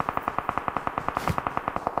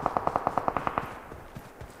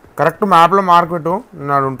 కరెక్ట్ మ్యాప్లో మార్క్ పెట్టు,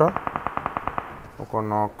 నేను ఆడుంటా. ఒక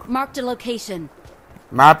నాక్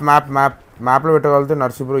మ్యాప్లో పెట్టగలిగితే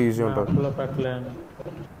నర్సీపురం ఈజీ ఉంటుంది.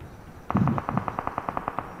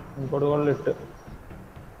 ఇంకోటి కూడా లిట్.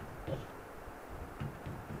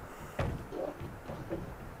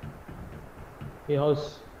 ఈ హౌస్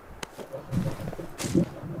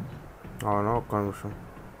అవునా? ఒక్క నిమిషం.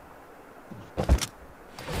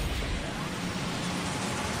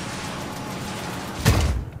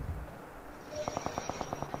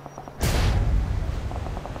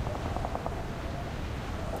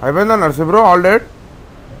 అయిపోయిందా నర్సీపురం? All date.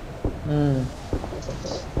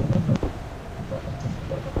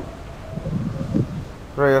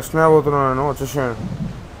 ఎస్నే పోతున్నాను నేను, వచ్చేసాను.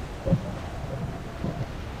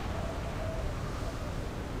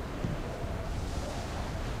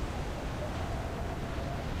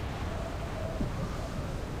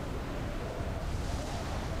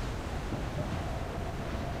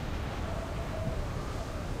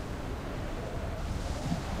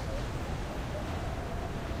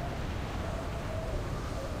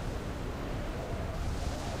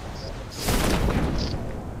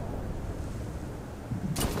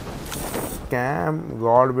 Scam,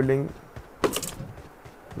 God building.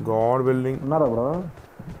 ఉన్నారా బ్రో?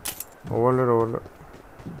 ఓవర్లేడు.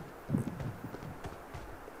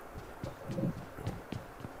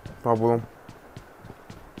 పాపం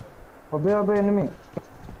అబ్బే ఎనిమి.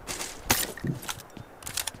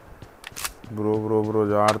 బ్రో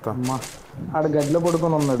జాగ్రత్త. ఆడ గదిలో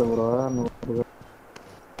పడుకొని ఉన్నాడు బ్రో.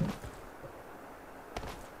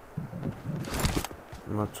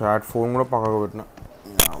 నా చాట్ ఫోన్ కూడా పక్కకు పెట్టిన.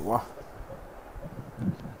 అవ్వా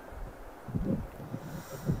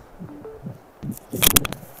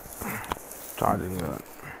ఛార్జింగ్.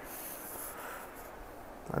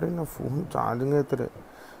 అరే నా ఫోన్ ఛార్జింగ్ అవుతారే.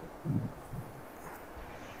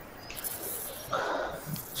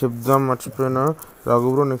 చెప్దాం మర్చిపోయినా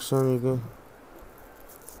రఘుబ్రో, నెక్స్ట్ టైం మీకు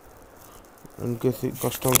ఇన్కేస్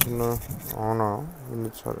కస్టమ్స్ ఉన్నా. అవునా?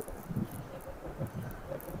 సరే.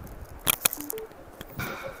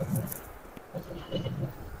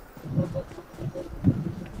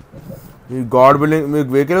 ఈ గాడ్ బిల్డింగ్ మీకు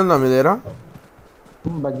వెహికల్ ఉందా మీ దగ్గర?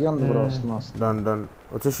 బగ్గి ఉంది బ్రో. డన్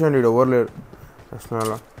వచ్చేసేయండి. ఎవరు లేరు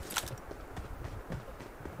అలా.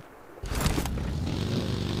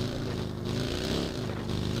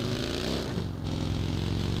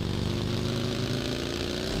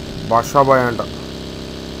 బాషాబాయ్ అంట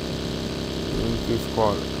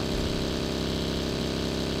తీసుకోవాలి.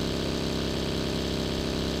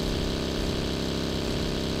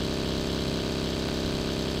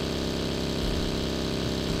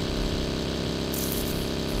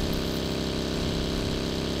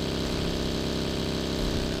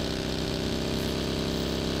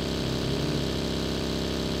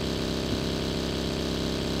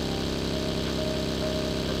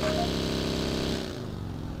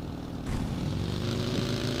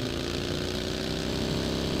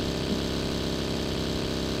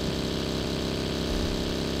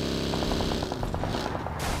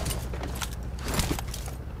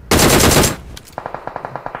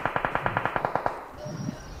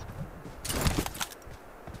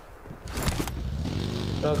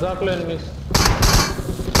 రజాక్లో ఎనిమిస్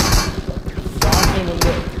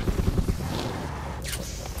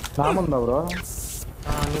ముందు బ్రో.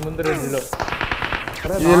 నీ ముందు రెడ్డిలో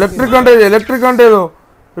ఎలక్ట్రిక్ అంటే ఏదో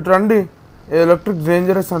ఇటు రండి. ఎలక్ట్రిక్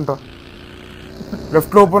డేంజరస్ అంట.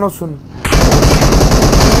 లెఫ్ట్ లో ఓపెన్ వస్తుంది.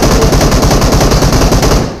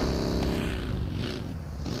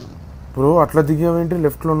 బ్రో అట్లా దిగావేంటి?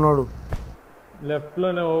 లెఫ్ట్ లో ఉన్నాడు. లెఫ్ట్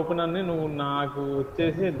లోనే ఓపెన్ అని నువ్వు నాకు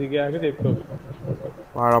వచ్చేసి దిగాక చెప్పావు.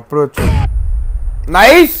 వాడు అప్పుడు వచ్చాడు.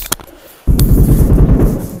 నైస్.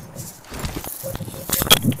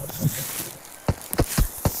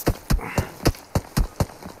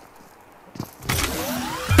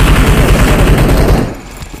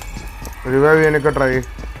 Revive చేయనిక try.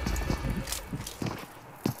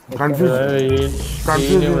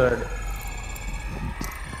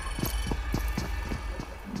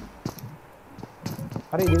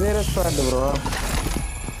 అరే ఇది వేరే స్క్వాడ్ బ్రో.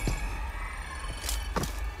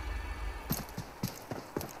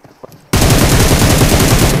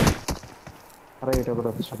 అరే ఇటు ఒకటి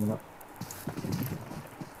వచ్చిందా.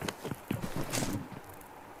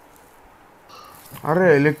 అరే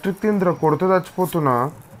ఎలక్ట్రిక్ తిందిరా, కొడితే చచ్చిపోతున్నా.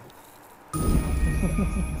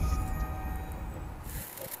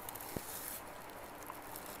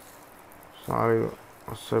 సారీ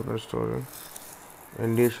వస్తాయి స్టోరీ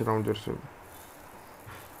ఎన్డిఎస్ రౌండ్ చేసి.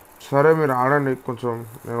 సరే మీరు ఆడండి కొంచెం,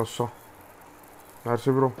 నేను వస్తా.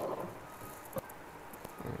 నర్సీ బ్రో.